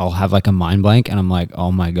I'll have like a mind blank, and I'm like,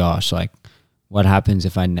 oh my gosh, like what happens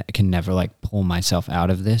if I can never like pull myself out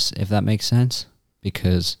of this, if that makes sense?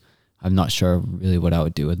 Because I'm not sure really what I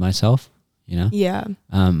would do with myself, you know? Yeah.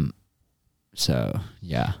 So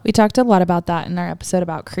yeah. We talked a lot about that in our episode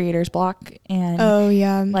about creator's block, and Oh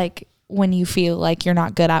yeah. like when you feel like you're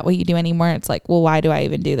not good at what you do anymore, it's like, well, why do I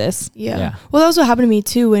even do this? Yeah. Yeah. Well, that was what happened to me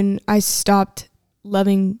too when I stopped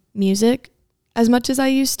loving music as much as I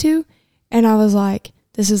used to. And I was like,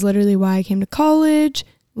 this is literally why I came to college.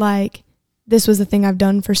 Like, this was the thing I've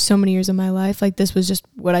done for so many years of my life. Like, this was just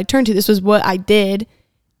what I turned to. This was what I did.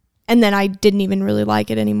 And then I didn't even really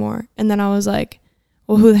like it anymore. And then I was like,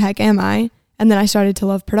 well, who the heck am I? And then I started to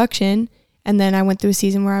love production. And then I went through a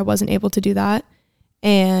season where I wasn't able to do that.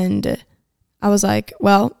 And I was like,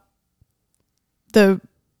 well,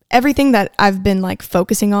 everything that I've been like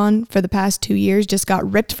focusing on for the past 2 years just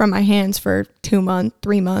got ripped from my hands for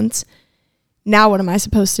 3 months. Now what am I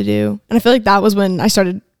supposed to do? And I feel like that was when I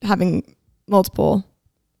started having multiple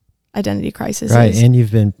identity crises. Right. And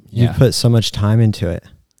you've Yeah. put so much time into it.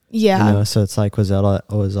 Yeah. You know, so it's like, was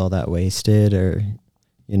all that wasted, or,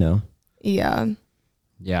 you know? Yeah.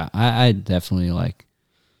 Yeah, I definitely like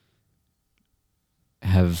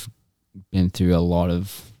have been through a lot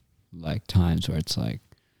of like times where it's like,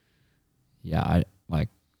 yeah, I like,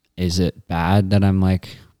 is it bad that I'm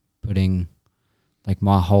like putting like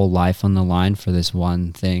my whole life on the line for this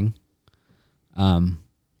one thing?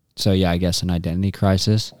 So yeah, I guess an identity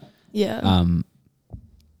crisis. Yeah.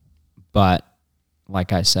 But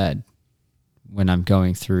like I said, when I'm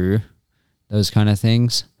going through those kind of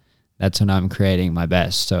things, that's when I'm creating my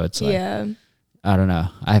best. So it's like, yeah. I don't know.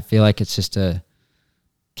 I feel like it's just a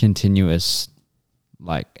continuous,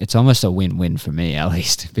 like, it's almost a win-win for me at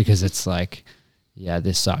least, because it's like, yeah,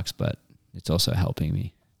 this sucks, but it's also helping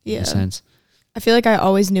me in Yeah. a sense. I feel like I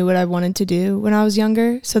always knew what I wanted to do when I was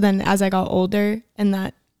younger. So then as I got older and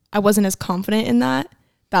that I wasn't as confident in that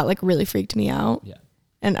like really freaked me out. Yeah.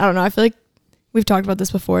 And I don't know, I feel like we've talked about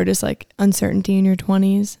this before, just like uncertainty in your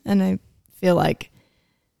 20s. And I feel like,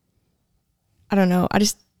 I don't know, I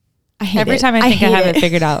hate Every it. time I think I hate have it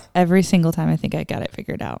figured out, every single time I think I got it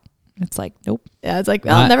figured out, it's like, nope. Yeah, it's like,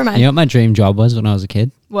 well, never mind. You know what my dream job was when I was a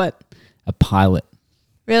kid? What? A pilot.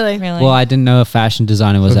 Really? Really. Well, I didn't know a fashion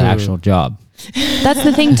designer was an actual job. That's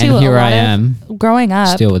the thing too. And here a lot I of- am, growing up,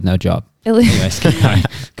 still with no job. Anyways, keep going.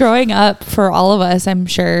 growing up for all of us, I'm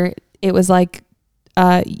sure it was like,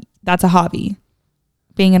 that's a hobby.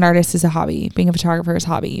 Being an artist is a hobby. Being a photographer is a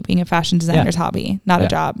hobby. Being a fashion designer is a hobby, not a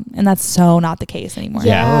job. And that's so not the case anymore.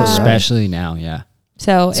 Yeah, Yeah. especially now. Yeah.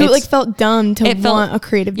 So it like felt dumb to want a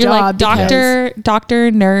creative you're job. like because-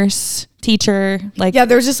 doctor, nurse, teacher, like Yeah,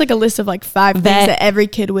 there was just like a list of like 5 things Vet. that every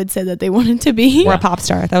kid would say that they wanted to be. or a pop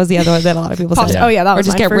star. That was the other one that a lot of people Pop said. star. Oh yeah, that Or was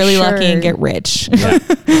just mine get for really sure. lucky and get rich.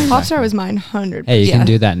 Pop star was mine 100%. Hey, you Yeah. can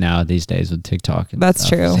do that now these days with TikTok. And That's stuff,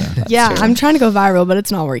 true. so, That's Yeah, true. I'm trying to go viral, but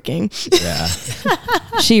it's not working. yeah.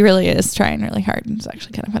 She really is trying really hard. It's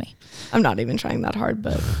actually kind of funny. I'm not even trying that hard,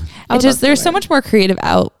 but It just there's so much more creative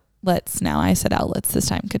outlets now. I said outlets this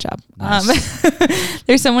time. Good job. Nice.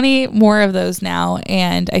 There's so many more of those now,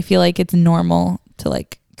 and I feel like it's normal to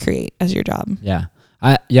like create as your job. Yeah.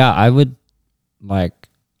 I would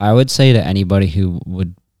say to anybody who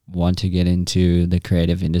would want to get into the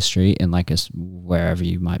creative industry and like wherever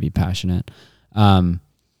you might be passionate,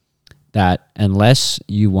 that unless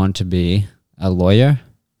you want to be a lawyer,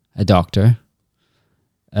 a doctor,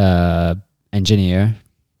 engineer,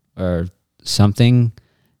 or something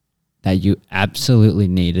that you absolutely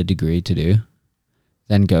need a degree to do,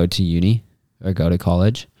 then go to uni or go to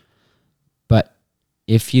college. But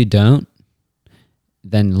if you don't,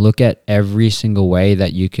 then look at every single way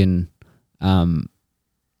that you can,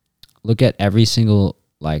 look at every single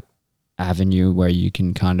like avenue where you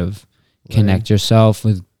can kind of connect yourself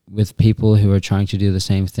with people who are trying to do the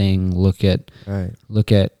same thing. Look at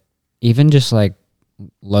even just like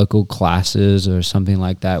local classes or something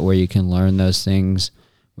like that where you can learn those things,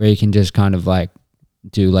 where you can just kind of like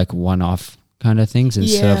do like one-off kind of things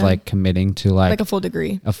instead of like committing to like a full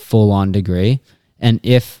degree, a full-on degree. And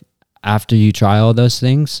if after you try all those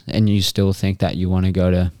things and you still think that you want to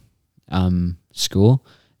go to school,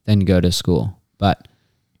 then go to school. But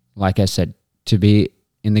like I said, to be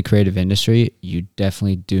in the creative industry, you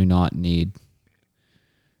definitely do not need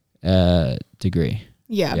a degree.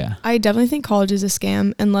 Yeah. I definitely think college is a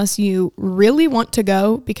scam unless you really want to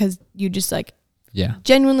go because you just like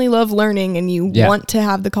genuinely love learning and you want to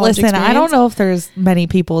have the college experience. I don't know if there's many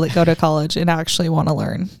people that go to college and actually want to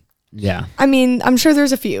learn. Yeah. I mean, I'm sure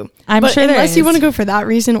there's a few. But unless you want to go for that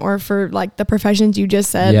reason or for like the professions you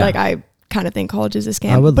just said, like I kind of think college is a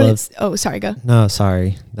scam. Sorry, go. No,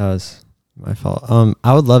 sorry. That was my fault.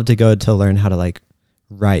 I would love to go to learn how to like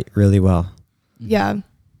write really well. Yeah.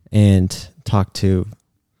 And talk to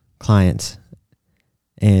clients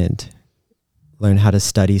and learn how to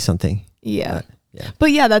study something. Yeah.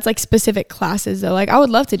 But yeah, that's like specific classes though. Like I would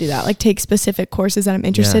love to do that. Like take specific courses that I'm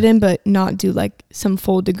interested in, but not do like some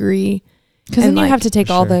full degree. Because then you have to take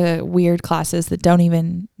all the weird classes that don't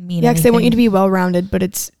even mean because they want you to be well-rounded, but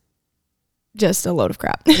it's just a load of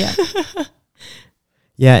crap. Yeah.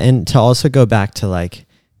 Yeah. And to also go back to like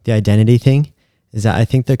the identity thing is that I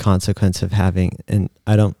think the consequence of having, and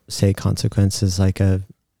I don't say consequence as like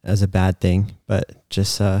as a bad thing, but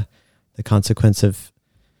just the consequence of,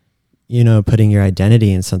 you know, putting your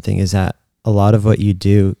identity in something is that a lot of what you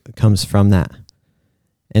do comes from that.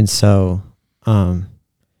 And so,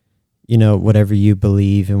 you know, whatever you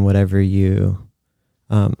believe and whatever you,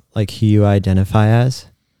 like who you identify as,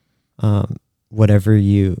 whatever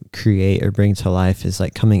you create or bring to life is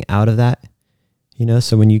like coming out of that, you know?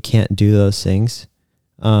 So when you can't do those things,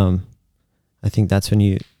 I think that's when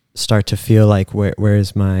you start to feel like, where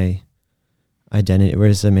is my identity?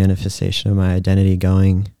 Where's the manifestation of my identity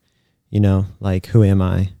going? You know, like who am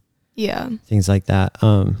I? Yeah. Things like that.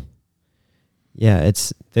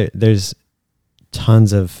 It's there's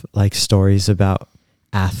tons of like stories about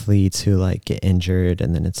athletes who like get injured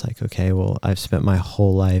and then it's like, okay, well, I've spent my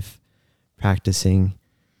whole life practicing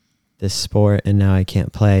this sport and now I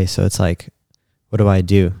can't play. So it's like, what do I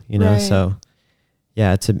do? You know? Right. So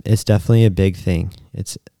yeah, it's definitely a big thing.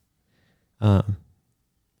 It's, but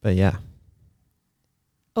yeah.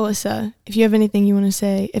 Alyssa, if you have anything you want to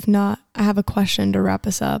say, if not, I have a question to wrap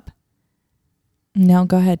us up. No,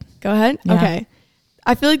 go ahead. Go ahead. Yeah. Okay.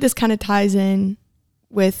 I feel like this kind of ties in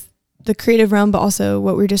with the creative realm, but also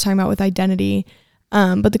what we were just talking about with identity.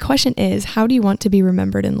 But the question is, how do you want to be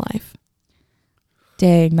remembered in life?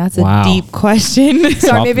 Dang, that's a deep question.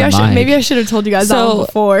 Sorry, maybe I should have told you guys that one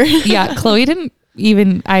before. Yeah, Chloe didn't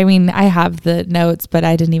even, I mean, I have the notes, but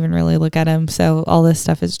I didn't even really look at them. So all this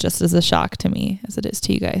stuff is just as a shock to me as it is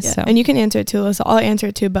to you guys. Yeah. So, and you can answer it too, Alyssa. I'll answer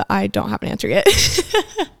it too, but I don't have an answer yet.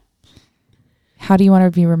 how do you want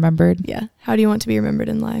to be remembered? Yeah. How do you want to be remembered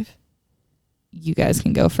in life? You guys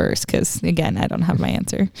can go first because, again, I don't have my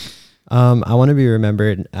answer. I want to be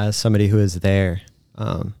remembered as somebody who is there.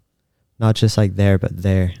 Not just like there, but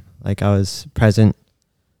there. Like I was present.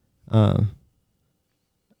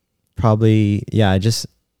 Probably, yeah,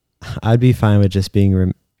 I'd be fine with just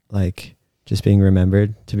being being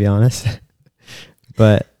remembered, to be honest.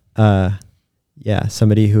 But yeah,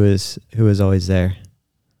 somebody who is always there.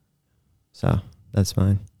 So that's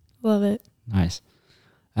mine. Love it. Nice.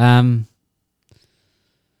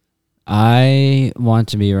 I want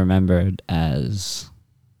to be remembered as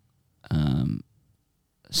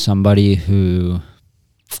somebody who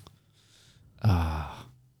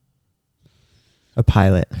A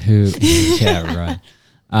pilot. Yeah, right.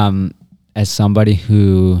 As somebody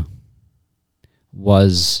who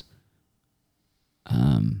was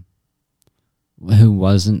who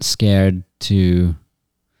wasn't scared to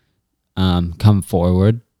come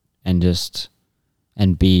forward and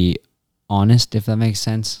be honest, if that makes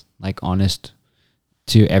sense. Like honest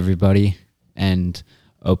to everybody and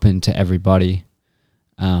open to everybody.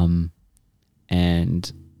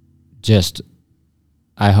 And just,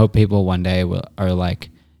 I hope people one day are like,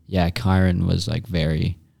 yeah, Kyron was like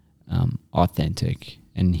very authentic,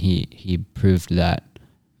 and he proved that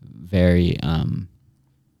very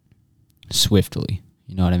swiftly.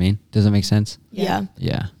 You know what I mean? Does that make sense? Yeah.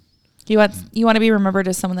 Yeah. You want to be remembered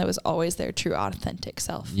as someone that was always their true authentic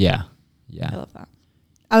self. Yeah. I love that.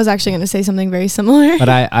 I was actually going to say something very similar. But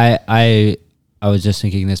I was just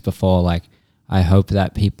thinking this before, like, I hope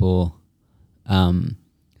that people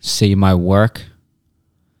see my work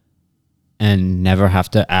and never have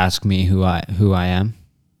to ask me who I am.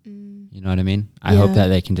 You know what I mean? I hope that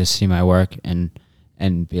they can just see my work and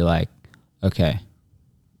be like, okay,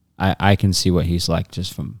 I can see what he's like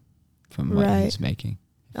just from what he's making.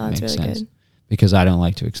 Oh, that's really good. Because I don't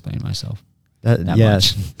like to explain myself. That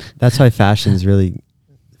much. That's why fashion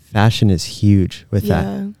is huge with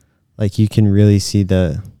that. Like you can really see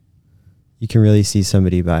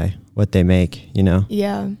somebody by what they make, you know?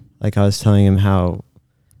 Yeah. Like I was telling him how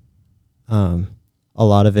a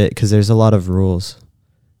lot of it, because there's a lot of rules,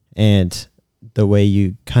 and the way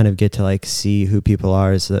you kind of get to like see who people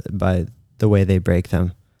are is by the way they break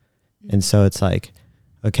them. And so it's like,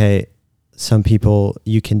 okay, some people,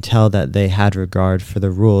 you can tell that they had regard for the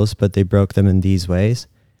rules, but they broke them in these ways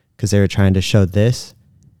because they were trying to show this.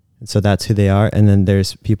 And so that's who they are. And then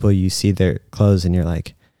there's people, you see their clothes and you're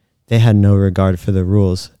like, they had no regard for the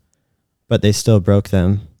rules, but they still broke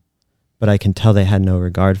them. But I can tell they had no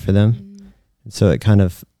regard for them. And so it kind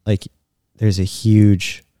of like, there's a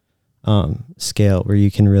huge scale where you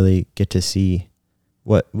can really get to see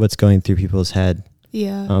what's going through people's head.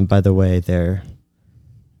 Yeah. By the way their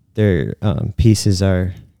pieces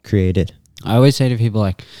are created. I always say to people,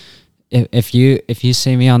 like, if you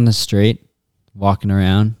see me on the street walking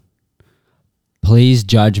around, please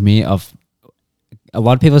judge me of. A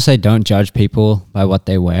lot of people say don't judge people by what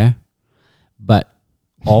they wear, but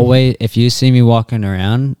always if you see me walking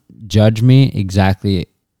around, judge me exactly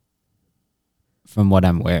from what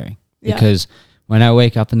I'm wearing. Yeah. Because when I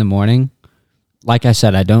wake up in the morning, like I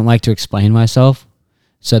said, I don't like to explain myself.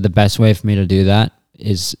 So the best way for me to do that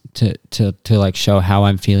is to like show how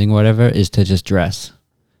I'm feeling or whatever, is to just dress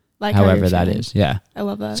Like however that is. Yeah. I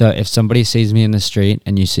love that. So if somebody sees me in the street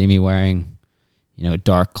and you see me wearing,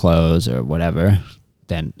 dark clothes or whatever,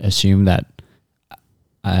 then assume that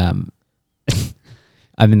I'm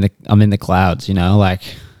in the clouds, like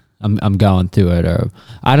I'm going through it, or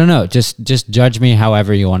I don't know, just judge me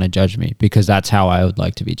however you want to judge me, because that's how I would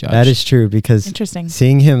like to be judged. That is true, because Interesting.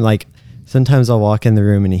 Seeing him, like, sometimes I'll walk in the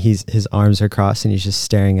room and his arms are crossed and he's just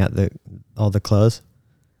staring at all the clothes,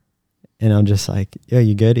 and I'm just like, "Yo,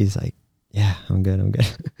 you good?" He's like, "Yeah, I'm good."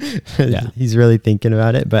 Yeah. He's really thinking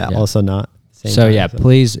about it, but also not. So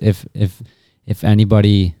please, if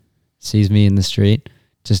anybody sees me in the street,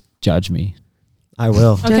 just judge me. I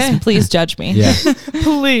will. Okay. Just please judge me. Yeah.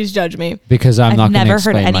 Please judge me. Because I'm not going to never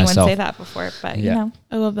explain heard anyone myself. say that before, but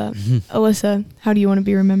I love that. Alyssa, how do you want to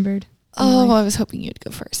be remembered? Oh, I was hoping you'd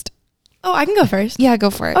go first. Oh, I can go first. Yeah,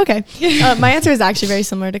 go for it. Okay. My answer is actually very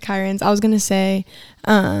similar to Kyron's. I was going to say,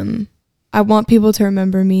 I want people to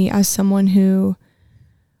remember me as someone who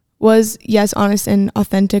was, yes, honest and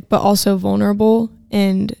authentic, but also vulnerable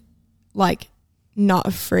and like not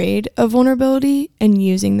afraid of vulnerability, and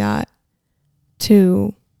using that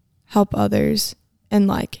to help others, and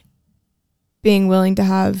like being willing to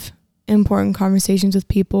have important conversations with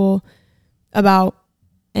people about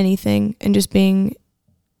anything, and just being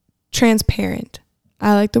transparent.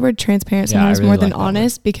 I like the word transparent sometimes more than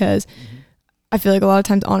honest, because I feel like a lot of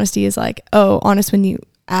times honesty is like, honest when you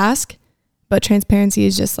ask, but transparency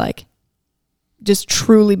is just like just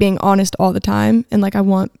truly being honest all the time. And like I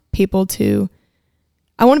want to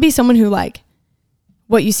be someone who, like,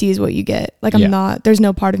 what you see is what you get. Like there's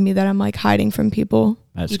no part of me that I'm like hiding from people.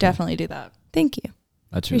 That's you cool. definitely do that. Thank you.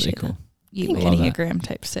 That's really Appreciate cool. that. You Thank you. Enneagram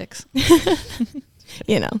type 6.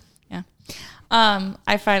 Yeah.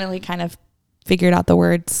 I finally kind of figured out the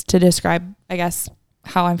words to describe, I guess,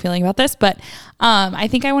 how I'm feeling about this, but I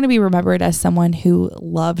think I want to be remembered as someone who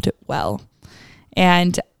loved well.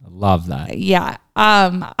 And I love that. yeah,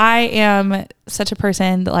 I am such a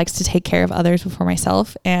person that likes to take care of others before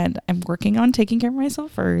myself, and I'm working on taking care of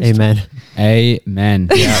myself first. Amen.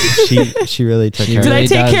 Yeah. She really took care of Did me. I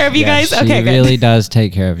take care of you guys? Okay, She good. really does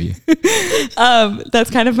take care of you.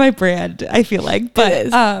 That's kind of my brand, I feel like,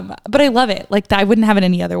 but I love it. Like, I wouldn't have it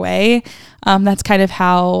any other way. That's kind of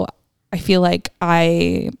how I feel like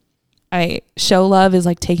I show love, is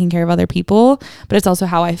like taking care of other people, but it's also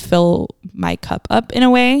how I fill my cup up in a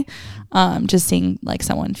way. Just seeing like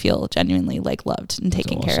someone feel genuinely like loved and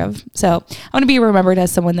taken care of. So I want to be remembered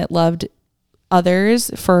as someone that loved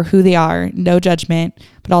others for who they are, no judgment,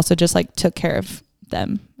 but also just like took care of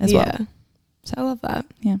them as well. So I love that.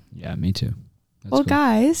 Yeah, me too. That's Well, cool.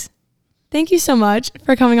 guys, thank you so much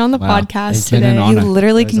for coming on the Wow. podcast It's been today. an honor. You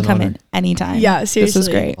literally It was can an come honor. in anytime. Yeah, seriously. This was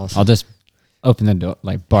great. Awesome. I'll just open the door,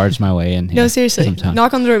 like barge my way in here. No, seriously. sometime.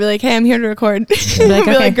 Knock on the door, be like, hey, I'm here to record. Be like,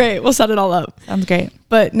 Be okay. like, great, we'll set it all up. Sounds great.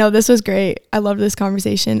 But no, this was great. I loved this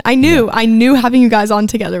conversation. I knew having you guys on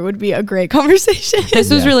together would be a great conversation.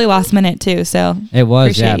 This was Yeah. really last minute too. So It was,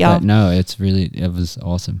 Appreciate yeah, y'all. but no, it was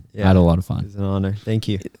awesome. Yeah. I had a lot of It fun. was an honor. Thank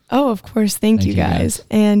you. Oh, of course. Thank you you, guys.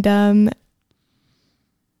 And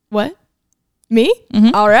what? Me?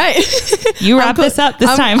 Mhm. All right. you wrap this up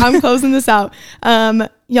this time. I'm closing this out.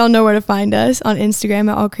 Y'all know where to find us on Instagram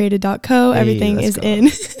at allcreated.co. Hey, everything let's is go. in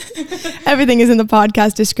everything is in the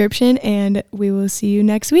podcast description, and we will see you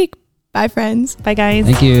next week. Bye, friends. Bye, guys.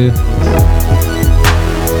 Thank you.